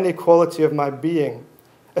not any quality of my being.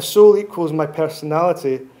 If soul equals my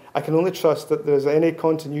personality, I can only trust that there's any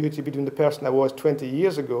continuity between the person I was 20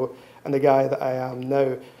 years ago and the guy that I am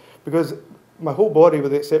now. Because my whole body,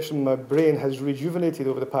 with the exception of my brain, has rejuvenated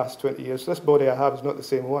over the past 20 years. So this body I have is not the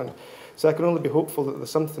same one. So I can only be hopeful that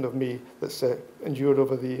there's something of me that's endured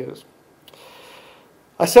over the years.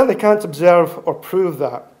 I certainly can't observe or prove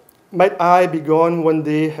that. Might I be gone one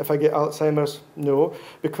day if I get Alzheimer's? No,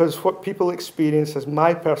 because what people experience as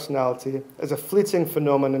my personality is a fleeting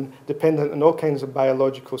phenomenon dependent on all kinds of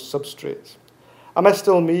biological substrates. Am I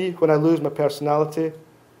still me when I lose my personality?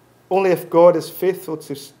 Only if God is faithful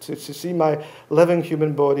to see my living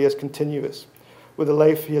human body as continuous, with the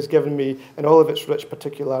life he has given me in all of its rich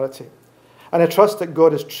particularity. And I trust that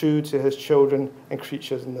God is true to his children and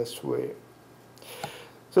creatures in this way.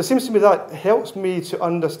 So it seems to me that helps me to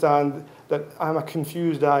understand that I'm a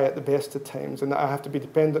confused I at the best of times and that I have to be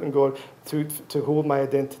dependent on God to hold my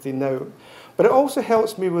identity now. But it also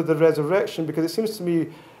helps me with the resurrection because it seems to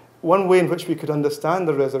me one way in which we could understand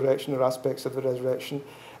the resurrection or aspects of the resurrection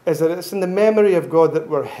is that it's in the memory of God that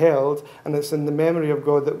we're held and it's in the memory of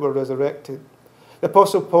God that we're resurrected. The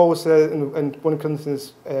Apostle Paul said in 1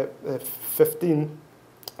 Corinthians 15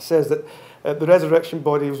 says that the resurrection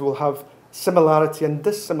bodies will have similarity and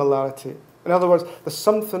dissimilarity. In other words, there's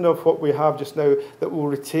something of what we have just now that will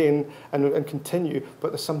retain and continue,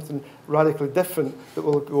 but there's something radically different that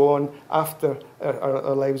will go on after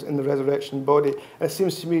our lives in the resurrection body. And it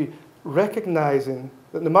seems to me recognizing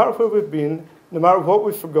that no matter where we've been, no matter what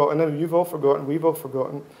we've forgotten, and you've all forgotten, we've all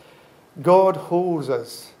forgotten, God holds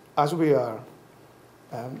us as we are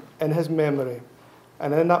in his memory.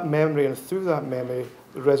 And in that memory and through that memory,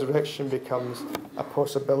 the resurrection becomes a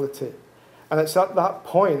possibility. And it's at that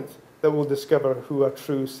point that we'll discover who our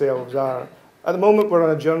true selves are. At the moment, we're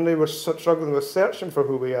on a journey, we're struggling with searching for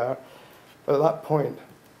who we are. But at that point,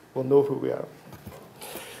 we'll know who we are.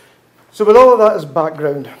 So with all of that as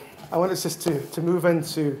background, I want us just to move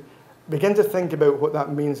into, begin to think about what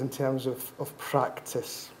that means in terms of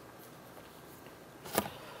practice.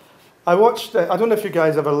 I watched, I don't know if you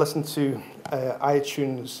guys ever listened to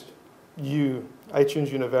iTunes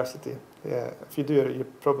University. Yeah, if you do, you're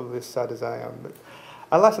probably as sad as I am. But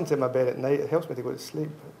I listen to it in my bed at night. It helps me to go to sleep.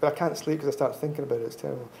 But I can't sleep because I start thinking about it. It's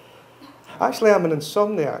terrible. Actually, I'm an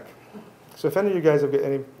insomniac. So if any of you guys have got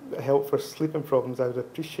any help for sleeping problems, I would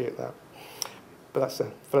appreciate that. But that's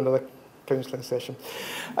for another counselling session.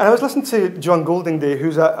 And I was listening to John Goldingay,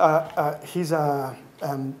 who's he's a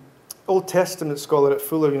Old Testament scholar at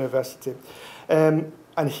Fuller University. And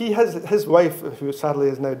his wife, who sadly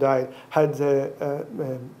has now died, had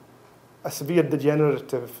a severe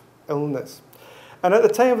degenerative illness. And at the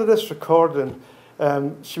time of this recording,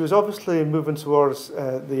 she was obviously moving towards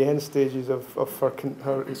the end stages of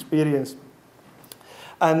her experience.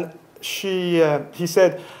 And he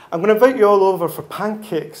said, I'm going to invite you all over for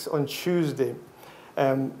pancakes on Tuesday.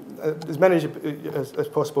 As many as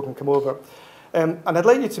possible can come over. And I'd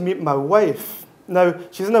like you to meet my wife. Now,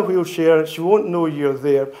 she's in a wheelchair, she won't know you're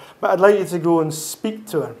there, but I'd like you to go and speak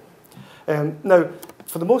to her. Now,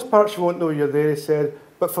 for the most part, she won't know you're there, he said,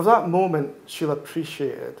 but for that moment, she'll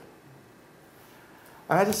appreciate it.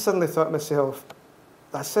 And I just suddenly thought to myself,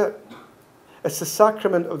 that's it. It's the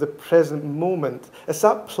sacrament of the present moment. It's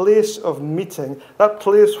that place of meeting, that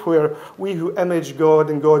place where we who image God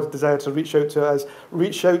and God's desire to reach out to us,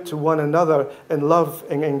 reach out to one another in love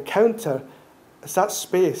and encounter. It's that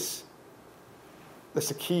space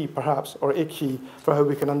that's a key, perhaps, or a key for how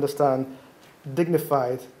we can understand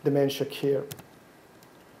dignified dementia care.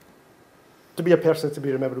 To be a person to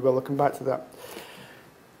be remembered well, I'll come back to that.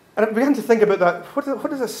 And I began to think about that. What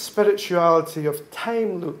does a spirituality of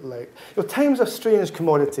time look like? Time's a strange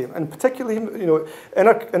commodity, and particularly, in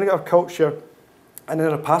our culture and in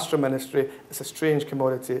our pastoral ministry, it's a strange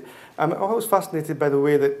commodity. I'm always fascinated by the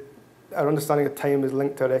way that our understanding of time is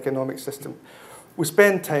linked to our economic system. We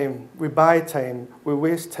spend time, we buy time, we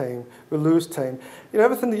waste time, we lose time.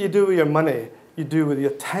 Everything that you do with your money, you do with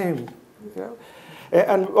your time.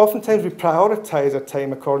 And oftentimes we prioritise our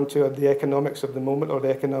time according to the economics of the moment or the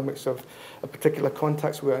economics of a particular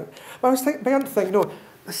context we're in. But I began to think,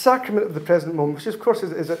 the sacrament of the present moment, which of course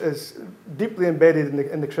is deeply embedded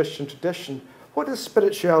in the Christian tradition, what does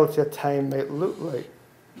spirituality of time might look like?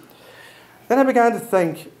 Then I began to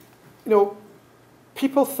think,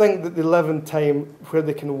 people think that they live in time where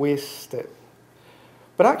they can waste it.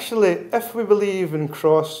 But actually, if we believe in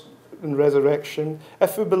cross and resurrection,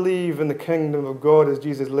 if we believe in the kingdom of God as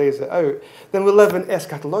Jesus lays it out, then we live in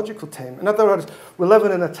eschatological time. In other words, we're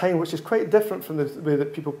living in a time which is quite different from the way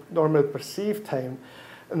that people normally perceive time.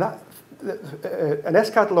 And that an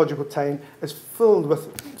eschatological time is filled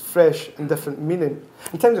with fresh and different meaning.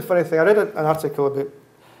 In terms of funny thing, I read an article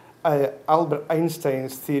about Albert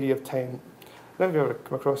Einstein's theory of time. I don't know if you've ever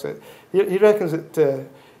come across it. He reckons that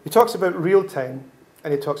he talks about real time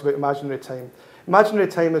and he talks about imaginary time. Imaginary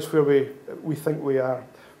time is where we think we are,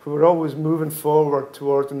 where we're always moving forward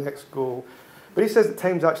towards the next goal. But he says that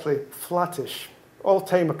time's actually flattish. All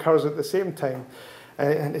time occurs at the same time.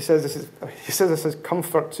 And he says this is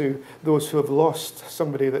comfort to those who have lost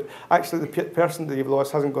somebody, that actually the person that you've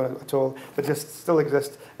lost hasn't gone at all, but just still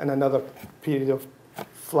exists in another period of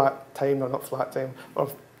flat time, or not flat time, or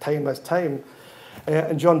time as time.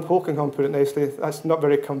 And John Polkingham put it nicely, that's not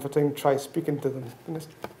very comforting, try speaking to them. And it's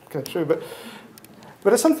kind of true, but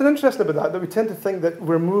there's something interesting about that we tend to think that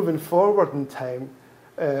we're moving forward in time,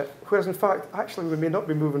 whereas in fact, actually we may not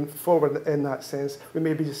be moving forward in that sense. We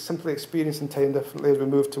may be just simply experiencing time differently as we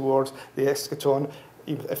move towards the eschaton,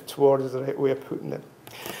 even if towards is the right way of putting it.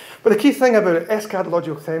 But the key thing about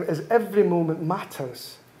eschatological time is every moment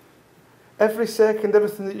matters. Every second,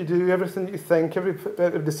 everything that you do, everything that you think,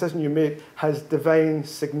 every decision you make has divine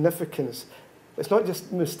significance. It's not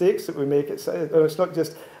just mistakes that we make, it's not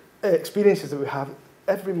just experiences that we have.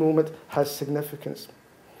 Every moment has significance.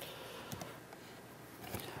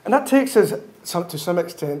 And that takes us, to some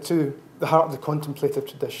extent, to the heart of the contemplative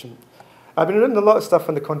tradition. I've been reading a lot of stuff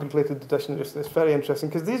on the contemplative tradition, it's very interesting,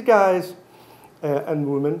 because these guys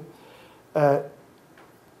and women, to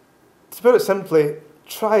put it simply,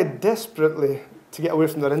 try desperately to get away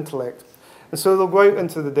from their intellect. And so they'll go out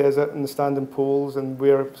into the desert and stand in poles and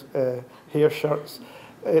wear hair shirts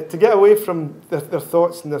to get away from their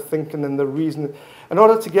thoughts and their thinking and their reason, in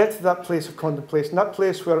order to get to that place of contemplation, that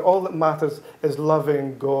place where all that matters is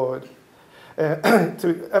loving God.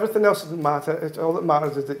 To everything else doesn't matter. All that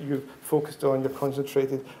matters is that you're focused on, you're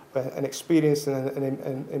concentrated and experiencing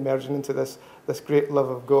and emerging into this great love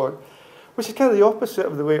of God, which is kind of the opposite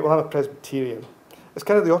of the way, well, I'm a Presbyterian. It's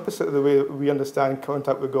kind of the opposite of the way we understand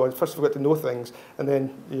contact with God. First we've got to know things, and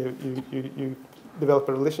then you develop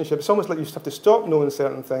a relationship. It's almost like you just have to stop knowing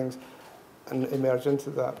certain things and emerge into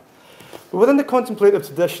that. But within the contemplative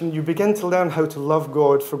tradition, you begin to learn how to love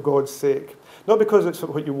God for God's sake. Not because it's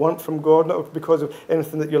what you want from God, not because of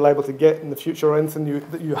anything that you're liable to get in the future or anything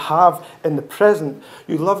that you have in the present.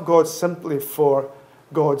 You love God simply for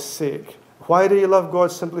God's sake. Why do you love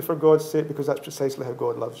God simply for God's sake? Because that's precisely how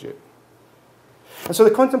God loves you. And so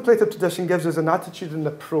the contemplative tradition gives us an attitude and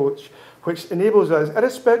approach which enables us,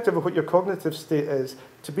 irrespective of what your cognitive state is,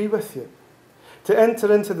 to be with you. To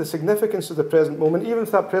enter into the significance of the present moment, even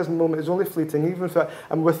if that present moment is only fleeting, even if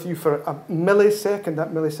I'm with you for a millisecond,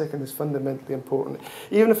 that millisecond is fundamentally important.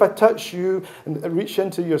 Even if I touch you and reach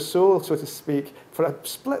into your soul, so to speak, for a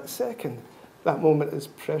split second, that moment is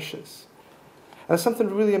precious. And there's something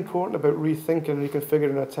really important about rethinking and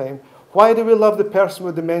reconfiguring our time. Why do we love the person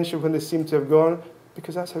with dementia when they seem to have gone?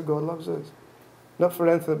 Because that's how God loves us. Not for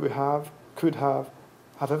anything that we have, could have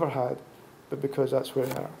ever had, but because that's where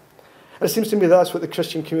we are. And it seems to me that's what the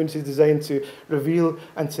Christian community is designed to reveal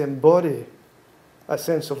and to embody, that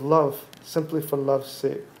sense of love, simply for love's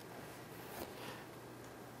sake.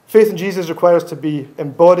 Faith in Jesus requires to be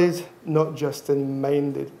embodied, not just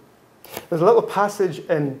minded. There's a little passage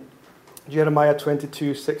in Jeremiah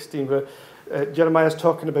 22:16 where Jeremiah is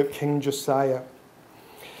talking about King Josiah.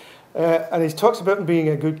 And he talks about him being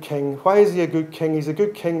a good king. Why is he a good king? He's a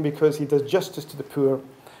good king because he does justice to the poor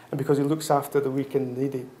and because he looks after the weak and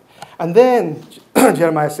needy. And then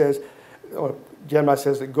Jeremiah says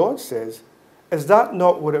that God says, is that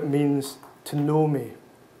not what it means to know me?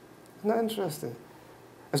 Isn't that interesting?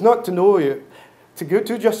 It's not to know you. To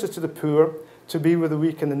do justice to the poor, to be with the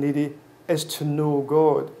weak and the needy, is to know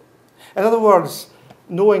God. In other words,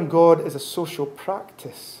 knowing God is a social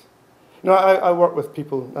practice. You know, I work with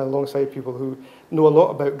people, alongside people who know a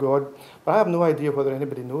lot about God, but I have no idea whether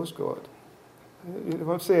anybody knows God. You know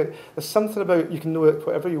what I'm saying? There's something about, you can know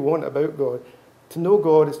whatever you want about God. To know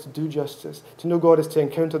God is to do justice. To know God is to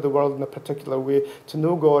encounter the world in a particular way. To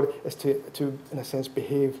know God is to in a sense,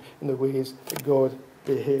 behave in the ways that God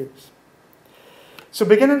behaves. So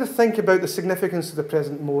beginning to think about the significance of the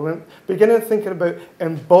present moment, beginning to think about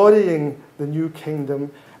embodying the new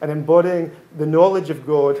kingdom and embodying the knowledge of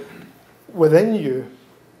God within you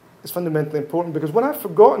is fundamentally important, because when I've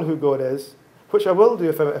forgotten who God is, which I will do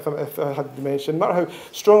if I had dementia, no matter how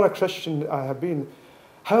strong a Christian I have been,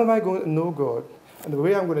 how am I going to know God? And the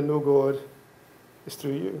way I'm going to know God is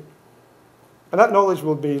through you. And that knowledge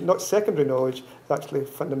will be not secondary knowledge, it's actually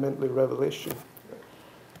fundamentally revelation.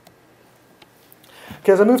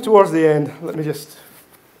 Okay, as I move towards the end, let me just,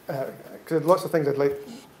 because there's lots of things I'd like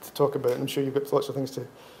to talk about, and I'm sure you've got lots of things to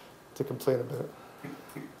complain about.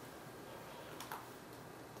 Did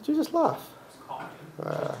you just laugh?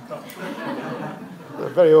 A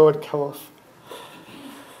very odd cough.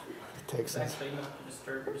 Texans.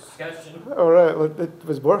 Discussion. All right, well, it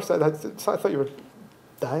was worse. I thought you were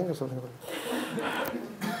dying or something.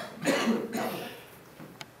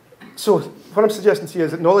 So what I'm suggesting to you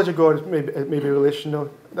is that knowledge of God may be relational.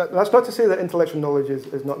 That's not to say that intellectual knowledge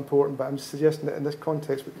is not important, but I'm suggesting that in this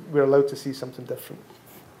context we're allowed to see something different.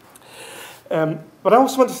 But I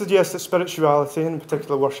also want to suggest that spirituality, and in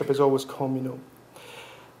particular worship, is always communal.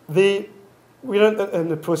 We're in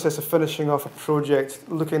the process of finishing off a project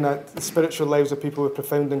looking at the spiritual lives of people with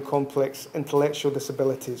profound and complex intellectual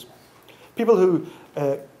disabilities. People who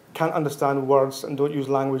can't understand words and don't use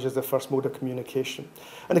language as their first mode of communication.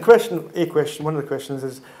 And one of the questions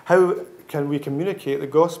is, how can we communicate the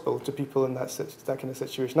gospel to people in that kind of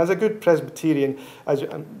situation? As a good Presbyterian, as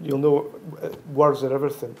you'll know, words are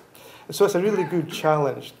everything. And so it's a really good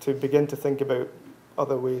challenge to begin to think about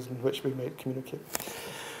other ways in which we might communicate.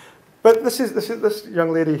 But this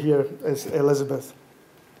young lady here is Elizabeth.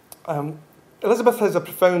 Elizabeth has a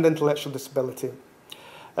profound intellectual disability.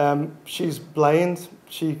 She's blind,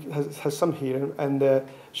 she has some hearing, and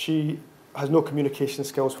she has no communication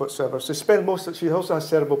skills whatsoever. So she also has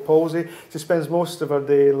cerebral palsy. She spends most of her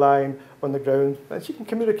day lying on the ground, and she can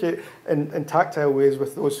communicate in tactile ways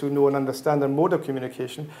with those who know and understand their mode of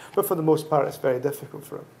communication, but for the most part it's very difficult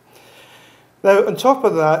for her. Now, on top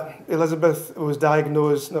of that, Elizabeth was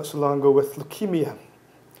diagnosed not so long ago with leukemia.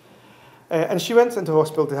 And she went into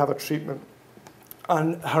hospital to have a treatment.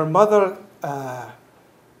 And her mother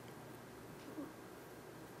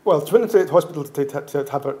well, she went into the hospital to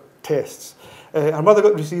have her tests. Her mother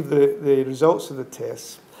got received the results of the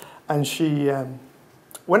tests, and she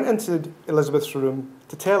went into Elizabeth's room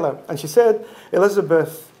to tell her. And she said,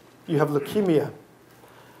 "Elizabeth, you have leukemia."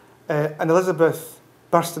 And Elizabeth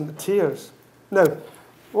burst into tears. Now,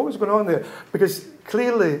 what was going on there? Because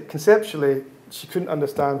clearly, conceptually, she couldn't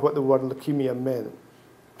understand what the word leukemia meant.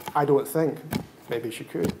 I don't think. Maybe she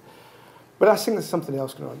could. But I think there's something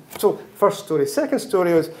else going on. So, first story. Second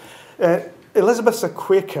story was Elizabeth's a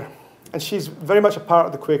Quaker, and she's very much a part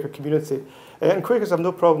of the Quaker community. And Quakers have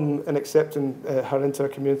no problem in accepting her into their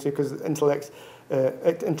community because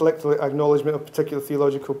intellectual acknowledgement of particular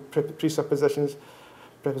theological prepositions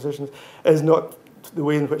is not the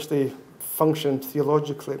way in which they function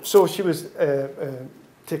theologically. So she was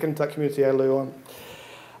taken into that community early on.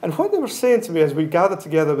 And what they were saying to me as we gathered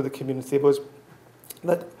together with the community was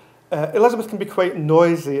that Elizabeth can be quite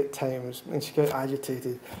noisy at times and she gets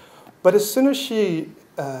agitated. But as soon as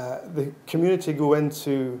the community go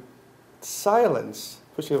into silence,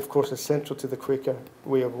 which of course is central to the Quaker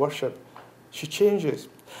way of worship, she changes.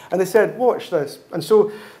 And they said, "Watch this." And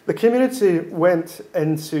so the community went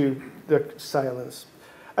into their silence.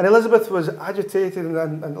 And Elizabeth was agitated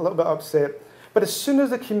and a little bit upset. But as soon as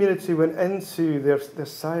the community went into their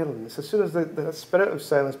silence, as soon as the spirit of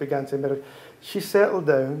silence began to emerge, she settled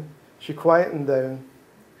down, she quietened down,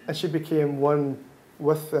 and she became one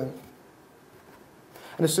with them.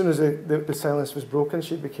 And as soon as the silence was broken,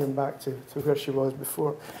 she became back to where she was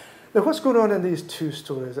before. Now, what's going on in these two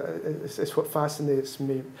stories is what fascinates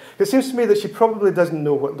me. It seems to me that she probably doesn't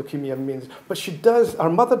know what leukemia means, but she does. Our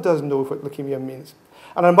mother does know what leukemia means.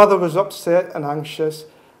 And her mother was upset and anxious,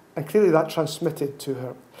 and clearly that transmitted to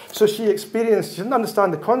her. So she didn't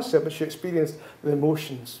understand the concept, but she experienced the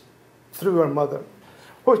emotions through her mother.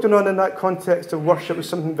 What was going on in that context of worship was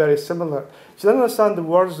something very similar. She didn't understand the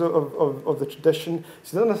words of the tradition.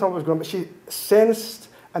 She didn't understand what was going on, but she sensed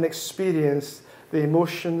and experienced the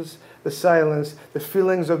emotions, the silence, the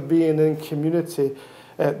feelings of being in community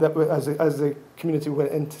as the community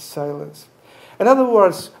went into silence. In other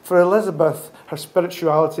words, for Elizabeth, her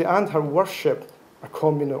spirituality and her worship are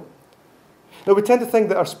communal. Now, we tend to think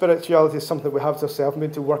that our spirituality is something we have to ourselves, we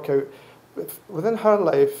need to work out. But within her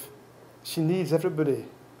life, she needs everybody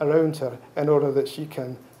around her in order that she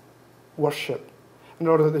can worship, in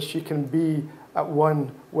order that she can be at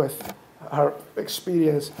one with her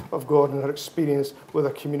experience of God and her experience with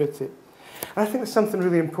her community. And I think there's something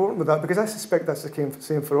really important with that, because I suspect that's the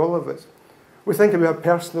same for all of us. We think we have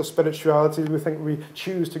personal spirituality, we think we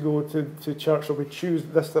choose to go to church, or we choose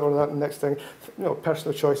this or that and the next thing.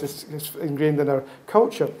 Personal choice is ingrained in our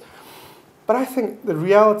culture. But I think the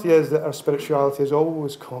reality is that our spirituality is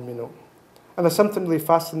always communal. And there's something really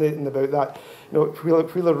fascinating about that.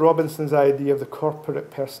 Wheeler Robinson's idea of the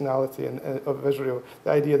corporate personality of Israel,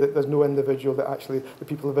 the idea that there's no individual, that actually the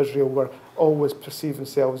people of Israel were always perceived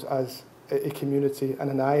themselves as a community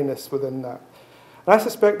and an I-ness within that. And I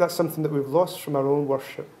suspect that's something that we've lost from our own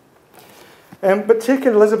worship. But taking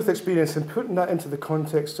Elizabeth's experience and putting that into the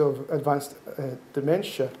context of advanced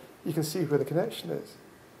dementia, you can see where the connection is.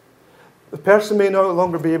 The person may no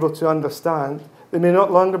longer be able to understand. They may no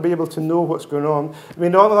longer be able to know what's going on. They may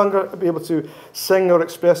no longer be able to sing or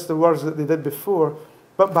express the words that they did before.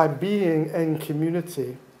 But by being in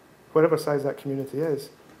community, whatever size that community is,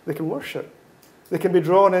 they can worship. They can be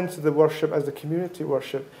drawn into the worship as the community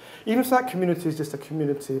worship, even if that community is just a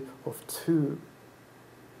community of two.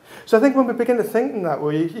 So I think when we begin to think in that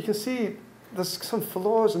way, you can see there's some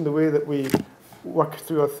flaws in the way that we work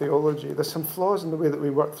through our theology. There's some flaws in the way that we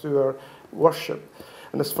work through our worship.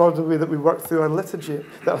 And there's flaws in the way that we work through our liturgy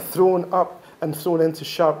that are thrown up and thrown into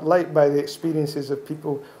sharp light by the experiences of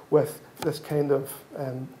people with this kind of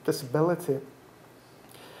disability.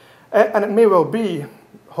 And it may well be,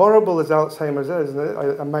 horrible as Alzheimer's is,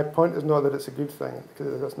 and my point is not that it's a good thing,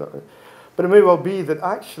 because that's not, but it may well be that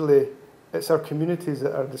actually it's our communities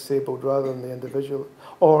that are disabled rather than the individual,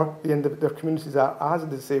 or their communities are as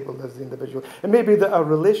disabled as the individual. It may be that our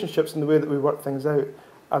relationships and the way that we work things out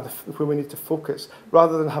are where we need to focus,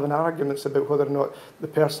 rather than having arguments about whether or not the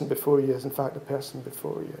person before you is in fact the person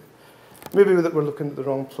before you. Maybe that we're looking at the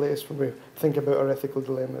wrong place when we think about our ethical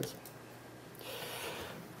dilemmas.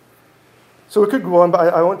 So we could go on,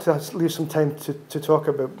 but I want to leave some time to talk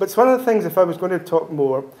about. But it's one of the things, if I was going to talk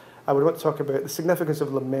more, I would want to talk about the significance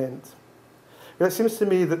of lament. It seems to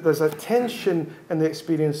me that there's a tension in the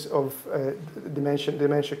experience of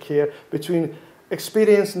dementia care between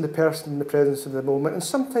experiencing the person in the presence of the moment and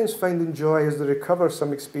sometimes finding joy as they recover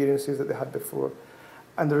some experiences that they had before,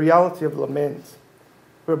 and the reality of lament.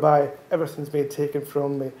 whereby everything's been taken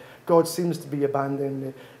from me. God seems to be abandoning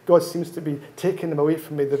me. God seems to be taking them away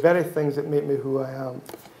from me, the very things that make me who I am.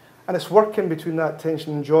 And it's working between that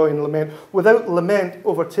tension and joy and lament, without lament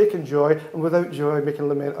overtaking joy, and without joy making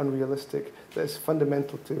lament unrealistic. That is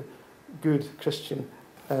fundamental to good Christian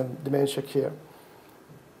dementia care.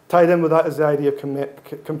 Tied in with that is the idea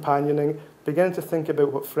of companioning, beginning to think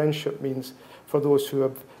about what friendship means for those who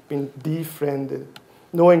have been defriended.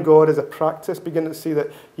 Knowing God is a practice, beginning to see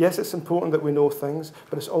that, yes, it's important that we know things,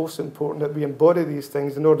 but it's also important that we embody these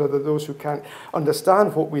things in order that those who can't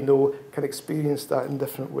understand what we know can experience that in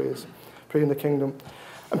different ways. Pray in the kingdom.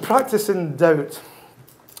 And practicing doubt.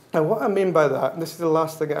 Now, what I mean by that, and this is the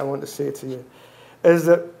last thing I want to say to you, is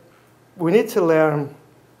that we need to learn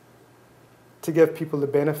to give people the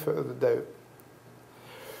benefit of the doubt.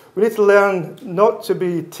 We need to learn not to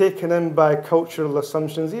be taken in by cultural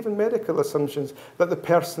assumptions, even medical assumptions, that the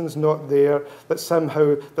person's not there, that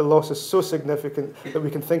somehow the loss is so significant that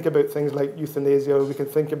we can think about things like euthanasia, or we can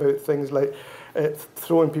think about things like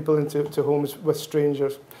throwing people into homes with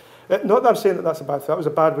strangers. Not that I'm saying that that's a bad thing. That was a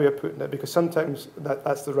bad way of putting it, because sometimes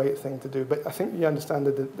that's the right thing to do. But I think you understand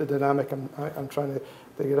the dynamic I'm trying to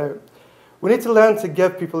figure out. We need to learn to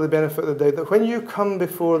give people the benefit of the doubt, that when you come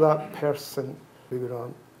before that person,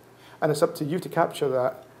 and it's up to you to capture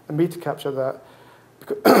that, and me to capture that,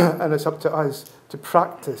 and it's up to us to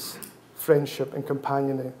practice friendship and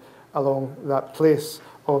companioning along that place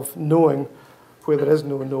of knowing where there is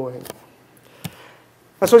no knowing.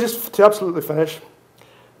 And so just to absolutely finish,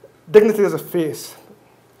 dignity has a face.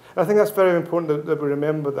 And I think that's very important that we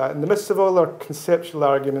remember that. In the midst of all our conceptual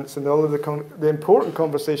arguments and all of the important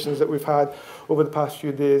conversations that we've had over the past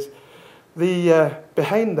few days,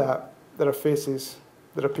 behind that, there are faces,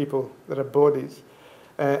 there are people, there are bodies.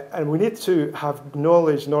 And we need to have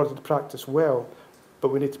knowledge in order to practice well, but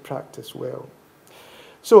we need to practice well.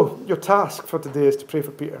 So, your task for today is to pray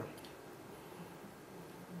for Peter.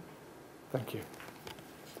 Thank you.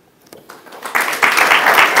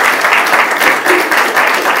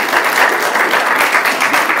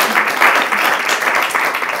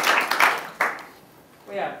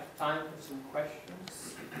 We have time for some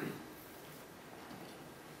questions.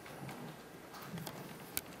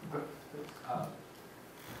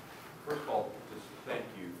 First of all, just thank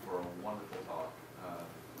you for a wonderful talk.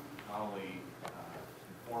 Not only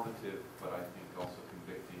informative, but I think also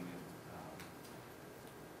convicting and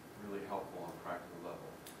really helpful on a practical level.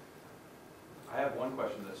 I have one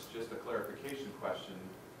question that's just a clarification question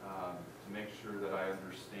to make sure that I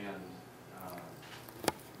understand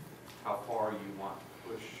how far you want to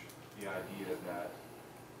push the idea that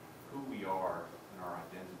who we are and our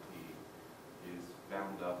identity is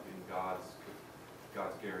bound up in God's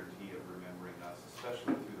guarantee of remembering us,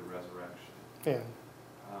 especially through the resurrection. Yeah.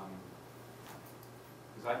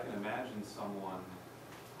 Because I can imagine someone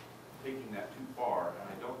taking that too far, and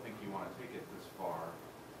I don't think you want to take it this far,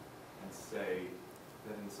 and say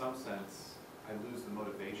that in some sense I lose the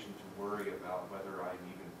motivation to worry about whether I'm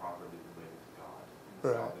even properly related to God in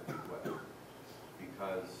a salvific way.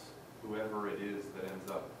 Because whoever it is that ends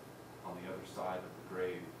up on the other side of the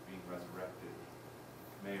grave being resurrected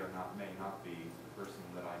may not be the person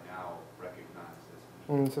that I now recognize as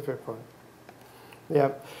me. That's a fair point.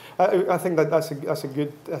 Yeah, I think that's a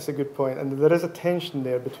good point, and there is a tension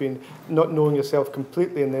there between not knowing yourself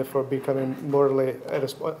completely and therefore becoming morally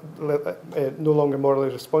no longer morally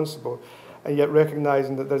responsible, and yet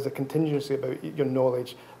recognizing that there's a contingency about your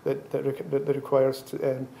knowledge that requires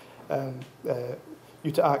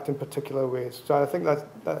you to act in particular ways. So I think that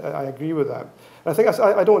I agree with that. And I think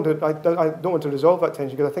I don't want to resolve that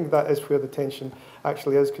tension, because I think that is where the tension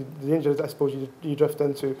actually is. Because the danger is, I suppose, you drift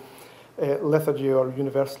into lethargy or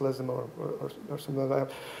universalism or something like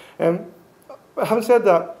that. But having said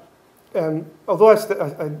that, although I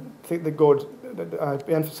think that God, I'm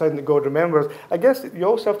emphasising that God remembers, I guess you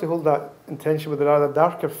also have to hold that in tension with the rather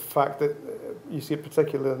darker fact that you see it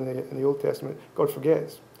particularly in the Old Testament. God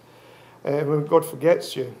forgets. When God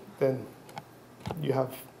forgets you, then you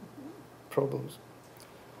have problems.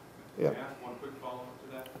 Yeah. Can I ask one quick follow-up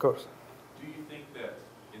to that? Of course. Do you think that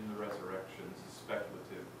in the resurrection, this is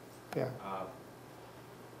speculative,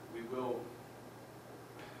 we will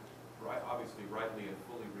obviously rightly and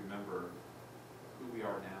fully remember who we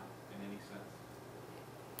are now in any sense?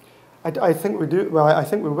 I think we do. Well, I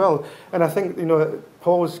think we will. And I think,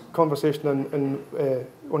 Paul's conversation in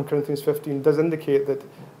 1 Corinthians 15 does indicate that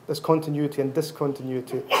there's continuity and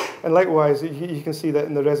discontinuity. And likewise, you can see that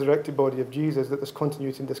in the resurrected body of Jesus, that there's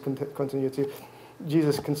continuity and discontinuity.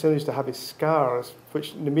 Jesus continues to have his scars,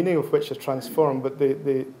 which the meaning of which is transformed, but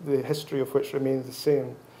the history of which remains the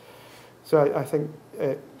same. So I think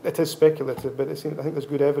it is speculative, but I think there's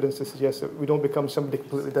good evidence to suggest that we don't become somebody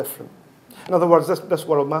completely different. In other words, this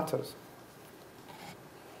world matters.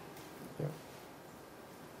 Yeah.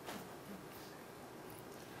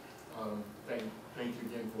 Thank you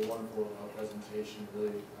again for a wonderful presentation,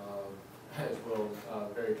 really, as well as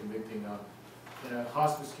very convicting. In a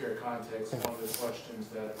hospice care context, one of the questions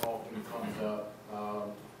that often comes up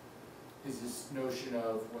is this notion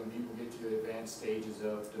of when people get to advanced stages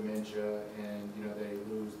of dementia and, you know, they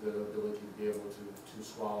lose the ability to be able to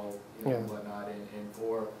swallow, you know, and whatnot, and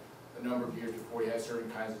for a number of years before you have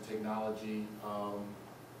certain kinds of technology,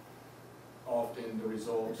 often the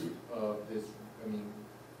result of this, I mean,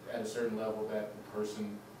 at a certain level that the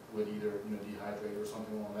person would either, you know, dehydrate or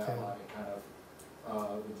something along that line, and kind of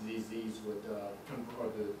the disease would, or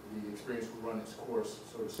the experience would run its course,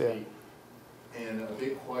 so to speak. And a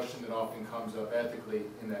big question that often comes up ethically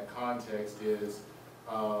in that context is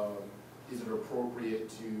it appropriate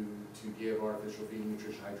to give artificial feeding,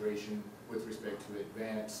 nutrition, hydration with respect to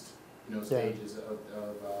advanced, you know, stages of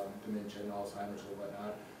dementia and Alzheimer's or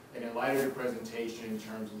whatnot? And in light of your presentation in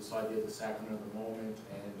terms of this idea of the sacrament of the moment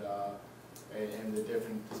and the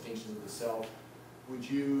different distinctions of the self, would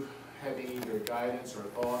you have any either guidance or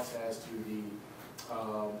thoughts as to the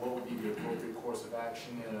what would be the appropriate course of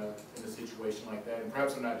action in a situation like that? And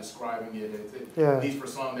perhaps I'm not describing it, at least for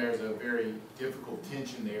some there's a very difficult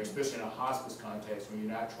tension there, especially in a hospice context when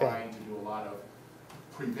you're not trying to do a lot of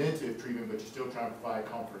preventive treatment, but you're still trying to provide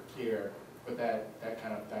comfort care. But that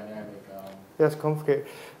kind of dynamic. It's complicated.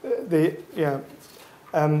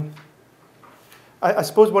 I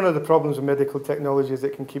suppose one of the problems with medical technology is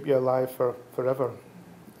it can keep you alive forever.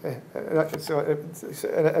 And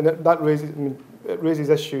that raises, I mean, it raises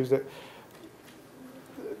issues that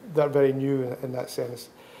are very new in that sense.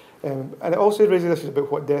 And it also raises issues about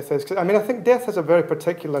what death is. 'Cause, I mean, I think death has a very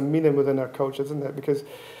particular meaning within our culture, doesn't it? Because,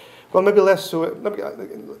 well, maybe less so in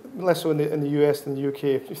the US than the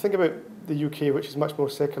UK. If you think about the UK, which is much more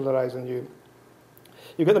secularised than you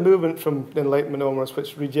get the movement from the Enlightenment onwards,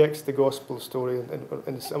 which rejects the gospel story in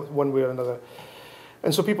one way or another.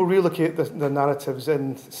 And so people relocate the narratives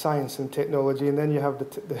in science and technology, and then you have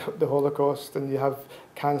the Holocaust, and you have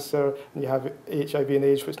cancer, and you have HIV and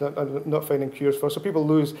AIDS, which not finding cures for. So people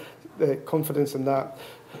lose confidence in that.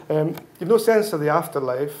 You have no sense of the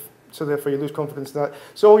afterlife, so therefore you lose confidence in that.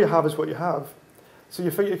 So all you have is what you have. So you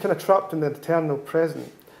think you're kind of trapped in the eternal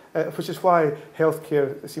present, which is why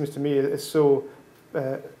healthcare, it seems to me, is so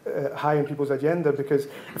high on people's agenda, because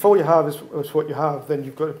if all you have is what you have, then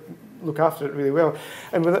you've got to look after it really well.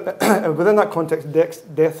 And within that context,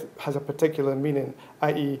 death has a particular meaning,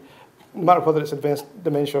 i.e., no matter whether it's advanced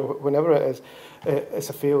dementia or whenever it is, it's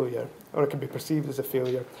a failure, or it can be perceived as a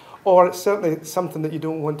failure. Or it's certainly something that you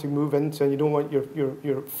don't want to move into, and you don't want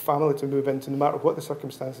your family to move into, no matter what the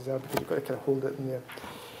circumstances are, because you've got to kind of hold it in there.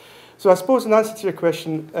 So I suppose in answer to your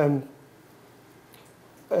question,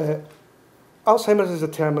 Alzheimer's is a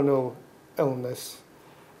terminal illness.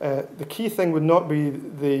 The key thing would not be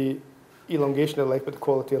the elongation of life, but the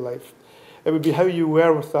quality of life. It would be how you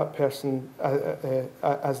were with that person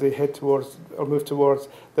as they head towards or move towards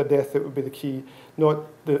their death that would be the key, not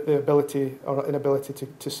the ability or inability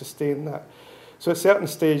to sustain that. So at a certain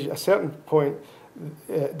stage, a certain point,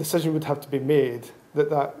 decision would have to be made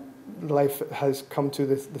that life has come to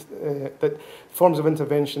this that forms of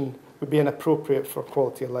intervention would be inappropriate for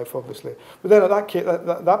quality of life, obviously. But then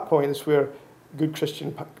at that point is where good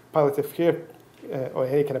Christian palliative care, or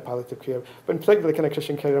any kind of palliative care, but in particular the kind of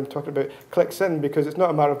Christian care I'm talking about, clicks in, because it's not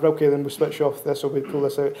a matter of, okay, then we switch off this or we pull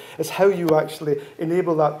this out. It's how you actually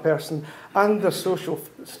enable that person and their social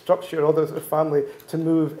structure or their family to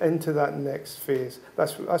move into that next phase.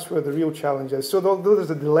 That's where the real challenge is. So though there's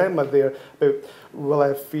a dilemma there about will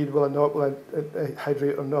I feed, will I not, will I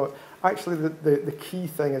hydrate or not, actually the key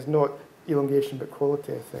thing is not elongation but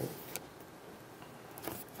quality, I think.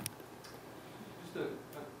 Just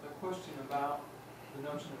a question about the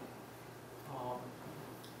notion of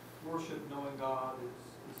worship, knowing God is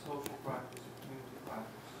social practice or community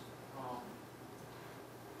practice.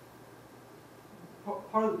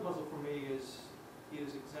 Part of the puzzle for me is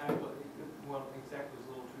exactly, well, exactly is a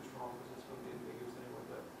little too strong because it's going to be ambiguous anyway,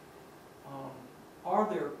 but are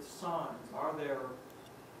there signs, are there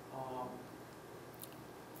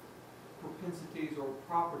propensities or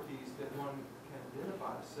properties that one can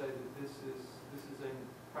identify to say that this is a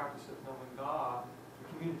practice of knowing God, a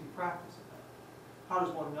community practice of that? How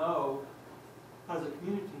does one know, how does a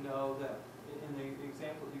community know that in the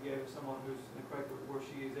example you gave of someone who's in a quaker where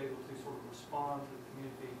she is able to sort of respond to the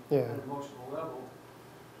community at an emotional level,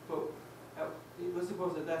 but let's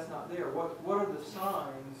suppose that that's not there. What are the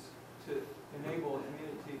signs to enable a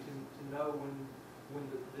community to know when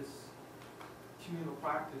this communal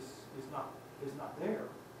practice is not there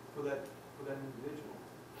for that individual.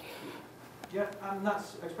 Yeah, I'm not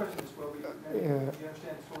expressing this well, but maybe you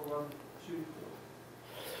understand sort of what I'm shooting for.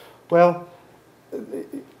 Well,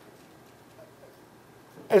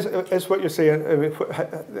 as what you're saying, I mean,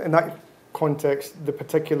 in that context, the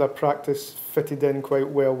particular practice fitted in quite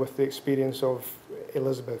well with the experience of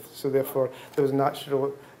Elizabeth. So therefore, there was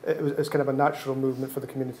natural. It was kind of a natural movement for the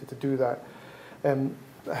community to do that. And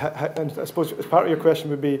I suppose as part of your question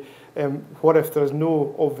would be, what if there's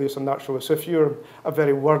no obvious or natural way? So if you're a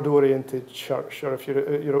very word-oriented church, or if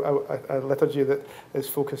you're a liturgy that is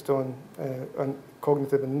focused on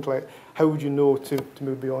cognitive and intellect, how would you know to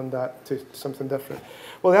move beyond that to something different?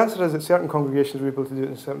 Well, the answer is that certain congregations were able to do it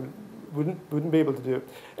and certain wouldn't be able to do it.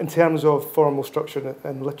 In terms of formal structure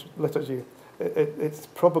and liturgy, it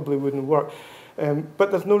probably wouldn't work.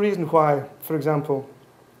 But there's no reason why, for example,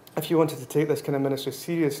 if you wanted to take this kind of ministry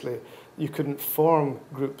seriously, you couldn't form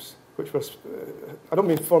groups, which was, I don't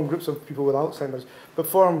mean form groups of people with Alzheimer's, but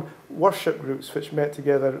form worship groups which met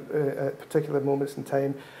together at particular moments in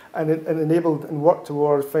time and enabled and worked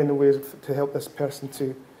towards finding ways to help this person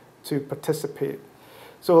to participate.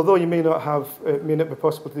 So although you may not be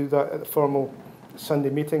possible to do that at a formal Sunday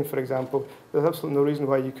meeting, for example, there's absolutely no reason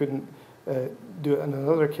why you couldn't do it on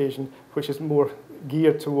another occasion, which is more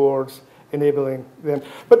geared towards enabling them.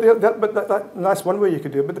 But that's one way you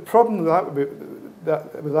could do it. But the problem with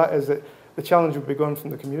that is that the challenge would be gone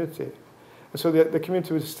from the community. And so the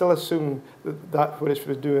community would still assume that what it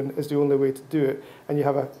was doing is the only way to do it, and you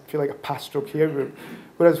have a pastoral care group.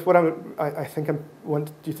 Whereas what I think I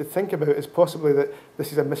want you to think about is possibly that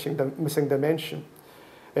this is a missing dimension.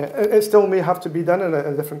 It still may have to be done in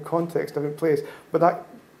a different context, different place, but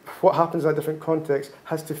what happens in a different context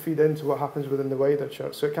has to feed into what happens within the wider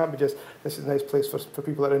church. So it can't be just, this is a nice place for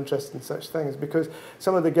people that are interested in such things, because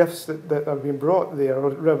some of the gifts that are being brought there, or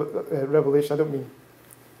revelation, I don't mean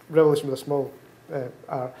revelation with a small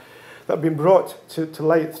R, that have been brought to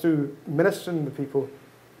light through ministering to people,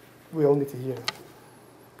 we all need to hear. Because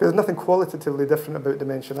there's nothing qualitatively different about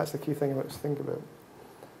dementia. That's the key thing I want to think about.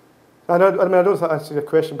 I don't know if that answers your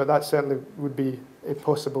question, but that certainly would be a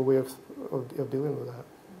possible way of dealing with that.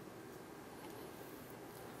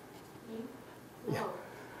 Yeah.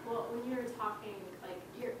 Well, when you were talking,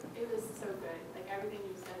 it was so good. Like everything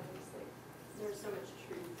you said was there's so much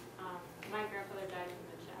truth. My grandfather died of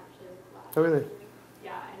dementia actually last Oh, really? year.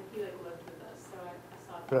 Yeah, and he lived with us, so I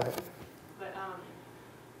saw it. Right. But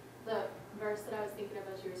the verse that I was thinking of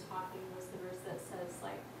as you were talking was the verse that says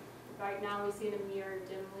right now we see in a mirror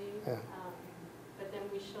dimly, but then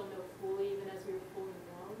we shall know fully, even as we are fully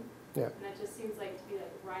known. Yeah. And that just seems to be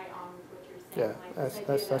right on with what you're Yeah,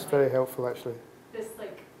 saying. that's very helpful actually. This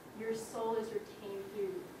your soul is retained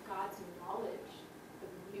through God's knowledge of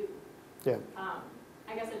you. Yeah. I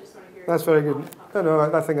guess I just want to hear. That's very good. No,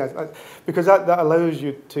 I think because that allows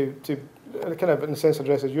you to kind of in a sense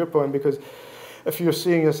addresses your point, because if you're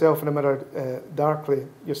seeing yourself in a mirror darkly,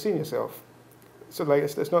 you're seeing yourself. So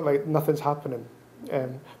it's not like nothing's happening,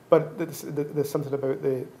 but there's something about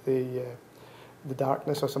the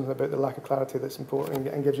darkness or something about the lack of clarity that's important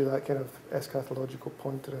and gives you that kind of eschatological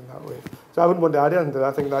pointer in that way. So I wouldn't want to add anything to that.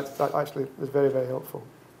 I think that actually is very, very helpful.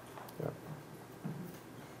 Yeah.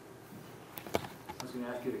 I was going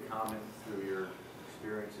to ask you to comment through your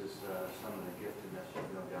experiences, some of the giftedness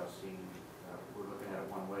you've no doubt seen. We're looking at it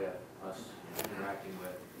one way, us interacting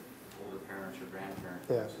with older parents or grandparents,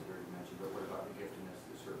 Yeah. as you mentioned, but what about the giftedness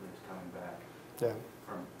that certainly is coming back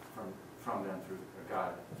from them through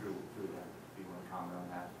God, through them? If you want to comment on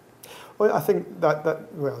that. Well, I think well,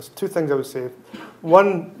 there's two things I would say.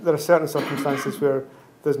 One, there are certain circumstances where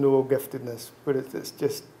there's no giftedness, where it's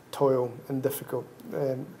just toil and difficult.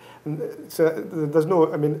 And so there's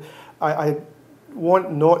no, I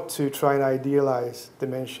want not to try and idealise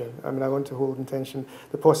dementia. I want to hold in tension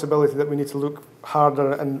the possibility that we need to look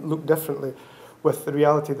harder and look differently with the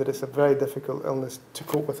reality that it's a very difficult illness to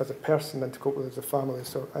cope with as a person and to cope with as a family.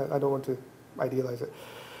 So I don't want to idealise it.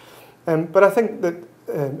 But I think that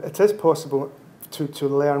it is possible to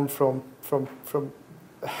learn from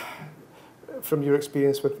your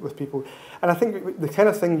experience with people. And I think the kind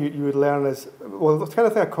of thing you would learn is, well, the kind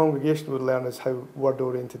of thing a congregation would learn is how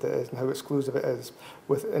word-oriented it is and how exclusive it is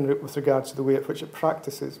with regards to the way in which it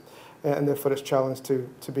practices. And therefore it's challenged to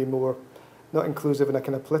be more, not inclusive in a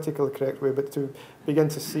kind of politically correct way, but to begin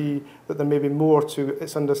to see that there may be more to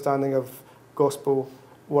its understanding of gospel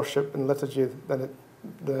worship and liturgy than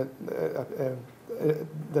it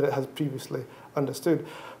has previously understood.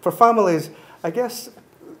 For families, I guess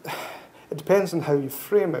it depends on how you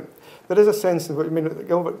frame it. there is a sense in which, I mean,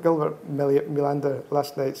 Gilbert Melander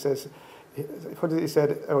last night says, what did he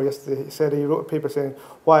said, or yesterday, he said he wrote a paper saying,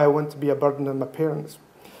 why I want to be a burden on my parents.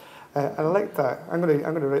 And I like that. I'm going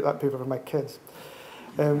to write that paper for my kids.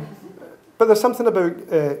 But there's something about,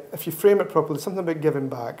 if you frame it properly, there's something about giving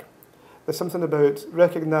back. There's something about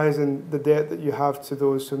recognising the debt that you have to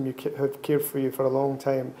those whom you have cared for you for a long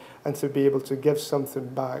time, and to be able to give something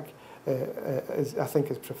back, I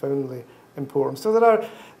think is profoundly important. So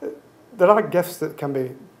there are gifts that can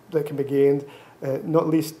be gained, not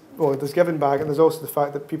least, well, there's giving back, and there's also the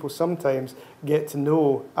fact that people sometimes get to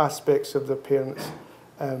know aspects of their parents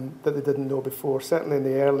that they didn't know before, certainly in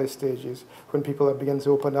the early stages, when people are beginning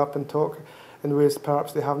to open up and talk in ways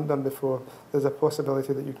perhaps they haven't done before. There's a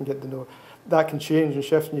possibility that you can get to know. That can change and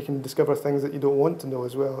shift, and you can discover things that you don't want to know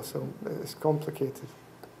as well, so it's complicated.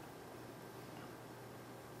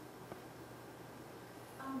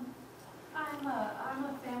 I'm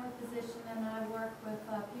a family physician, and I work with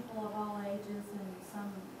people of all ages, and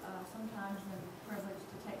sometimes I'm privileged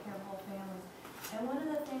to take care of whole families. And one of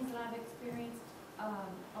the things that I've experienced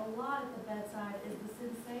a lot at the bedside is the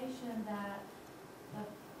sensation that the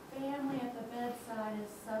family at the bedside is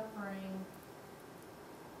suffering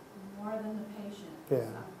more than the patient is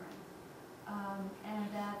suffering, and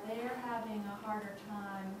that they're having a harder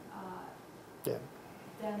time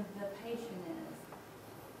than the patient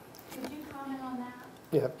is. Could you comment on that?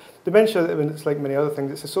 Yeah, dementia, I mean, it's like many other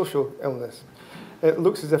things, it's a social illness. It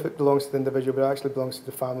looks as if it belongs to the individual, but it actually belongs to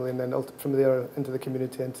the family, and then from there into the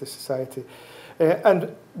community, into society.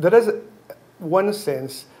 And there is one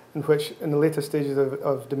sense in which, in the later stages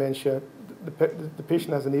of dementia, the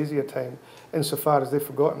patient has an easier time, insofar as they've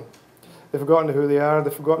forgotten. They've forgotten who they are,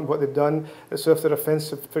 they've forgotten what they've done. So if they're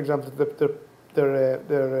offensive, for example,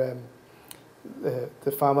 their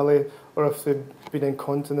family, or if they've been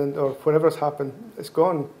incontinent, or whatever's happened, it's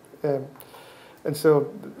gone. And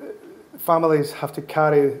so families have to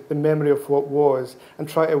carry the memory of what was and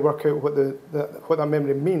try to work out what that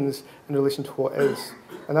memory means in relation to what is.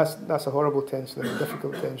 And that's a horrible tension, a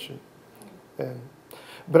difficult tension.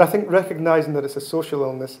 But I think recognising that it's a social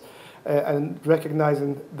illness, and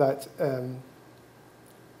recognising that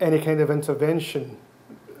any kind of intervention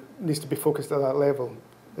needs to be focused at that level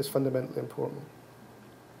is fundamentally important.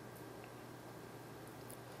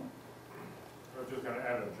 I was just going to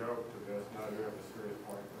add a joke to this, now I do have a serious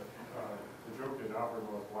point, but the joke that Alfred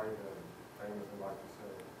North Whitehead famously liked to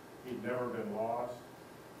say, he'd never been lost,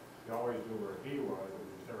 he always knew where he was, it was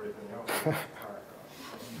just everything else he was track of.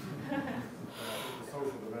 The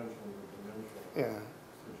social dimensions of dementia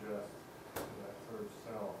suggest that third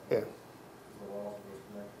self is the loss of those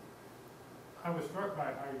connections. I was struck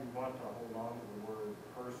by how you want to hold on to the word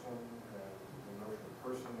person and the notion of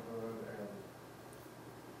personhood, and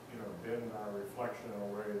bend our reflection in a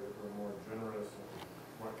way that we're more generous in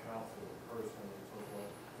what counts as a person and so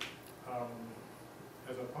forth.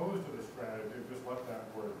 As opposed to the strategy of just let that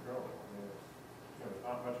word go. I mean, it's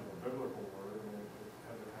not much of a biblical word. I mean, it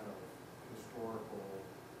has a kind of historical,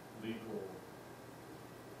 legal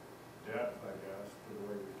depth, I guess, to the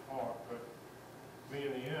way we talk. But I mean,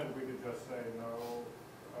 in the end, we could just say, no,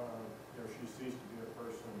 she ceased to be a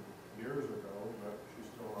person years ago, but she's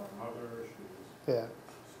still our mother. She's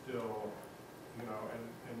still,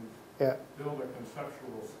 and build a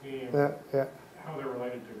conceptual scheme of how they're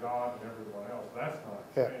related to God and everyone else. That's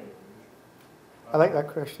not change. I like that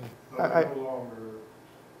question. So they no longer,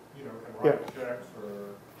 can write checks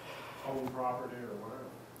or own property or whatever.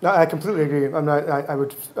 No, I completely agree. I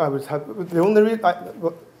would have the only reason.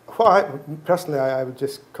 Personally, I would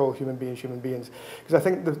just call human beings, because I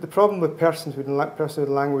think the problem with personhood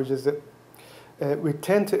language is that we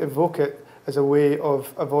tend to evoke it as a way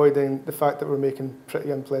of avoiding the fact that we're making pretty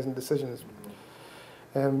unpleasant decisions.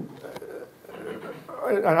 And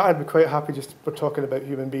I'd be quite happy just for talking about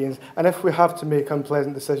human beings. And if we have to make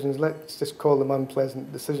unpleasant decisions, let's just call them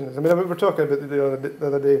unpleasant decisions. I mean, we were talking about the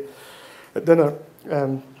other day at dinner,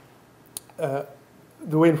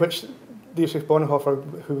 the way in which Dietrich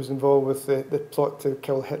Bonhoeffer, who was involved with the plot to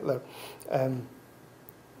kill Hitler,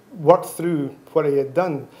 worked through what he had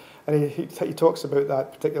done. And he talks about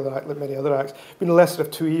that particular act, like many other acts, being the lesser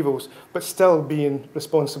of two evils, but still being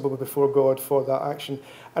responsible before God for that action.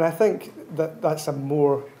 And I think that that's a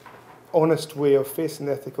more honest way of facing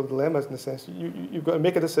ethical dilemmas, in the sense you've got to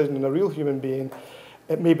make a decision on a real human being.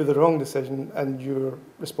 It may be the wrong decision, and you're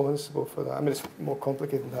responsible for that. I mean, it's more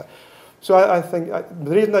complicated than that. So I think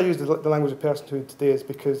the reason I use the language of personhood today is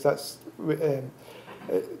because that's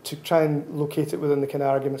to try and locate it within the kind of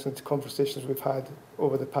arguments and conversations we've had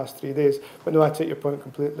over the past 3 days. But no, I take your point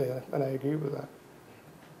completely, and I agree with that.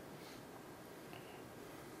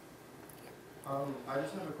 I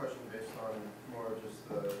just have a question based on more of just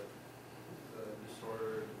the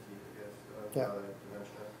disorder, disease, I guess, of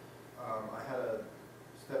dementia. I had a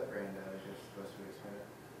step-granddad, I guess the best way to explain it,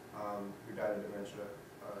 who died of dementia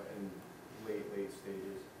in late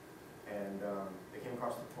stages. And it came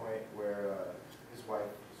across the point where his wife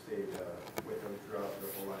stayed with him throughout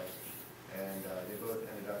their whole life. And they both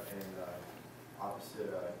ended up in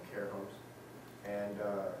opposite care homes. And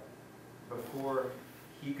before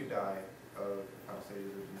he could die of final stages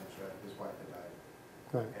of dementia, his wife had died.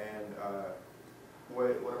 Right. And what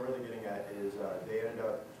I'm really getting at is they ended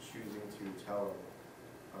up choosing to tell him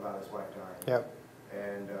about his wife dying. Yep.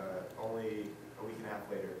 And only a week and a half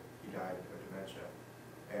later, he died of dementia.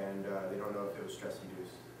 And they don't know if it was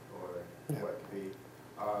stress-induced or what it could be.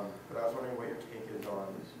 But I was wondering what your take is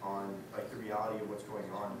on like the reality of what's going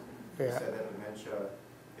on. You said that dementia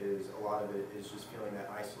is, a lot of it is just feeling that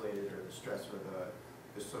isolated, or the stress, or the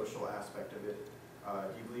social aspect of it.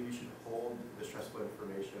 Do you believe you should hold the stressful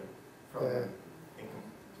information from them and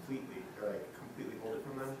completely hold it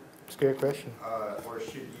from them? It's a great question. Or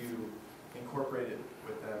should you incorporate it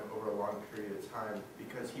with them over a long period of time?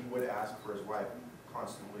 Because he would ask for his wife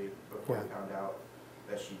constantly before he found out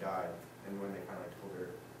that she died. And when they finally told her,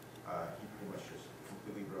 he pretty much just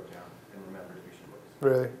completely broke down and remembered who she was.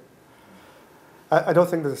 Really? I don't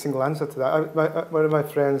think there's a single answer to that. One of my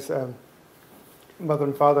friends, mother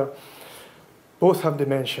and father, both have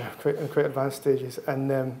dementia, in quite advanced stages,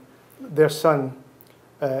 and their son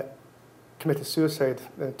committed suicide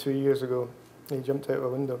 2 years ago. He jumped out of a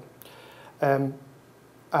window. And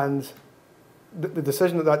the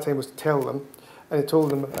decision at that time was to tell them, and he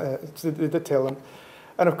told them, they did tell them,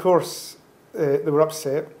 and of course they were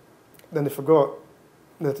upset, then they forgot.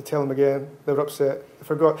 They had to tell them again, they were upset, they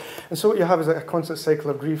forgot. And so what you have is a constant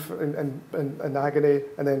cycle of grief and agony,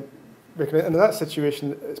 and then and in that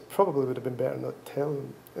situation, it probably would have been better not to tell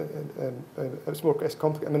them. And it's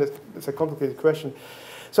complicated. I mean, it's a complicated question.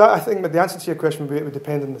 So I think the answer to your question would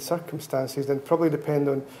depend on the circumstances, and probably depend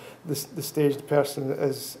on the stage the person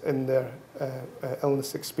is in their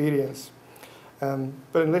illness experience. But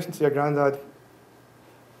in relation to your granddad,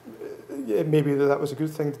 it may be that was a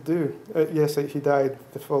good thing to do. Yes, he died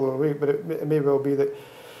the following week, but it may well be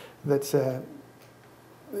that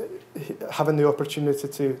having the opportunity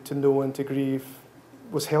to know and to grieve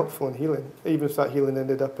was helpful in healing, even if that healing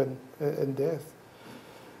ended up in death.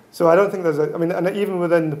 So I don't think there's and even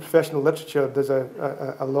within the professional literature, there's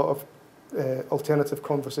a lot of alternative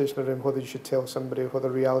conversation around whether you should tell somebody, whether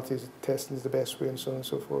reality testing is the best way, and so on and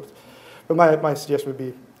so forth. But my suggestion would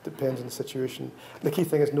be, depends on the situation. The key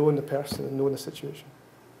thing is knowing the person and knowing the situation.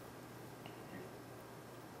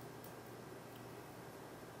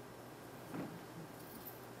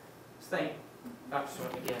 Thank Dr.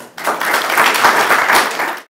 Swinton again.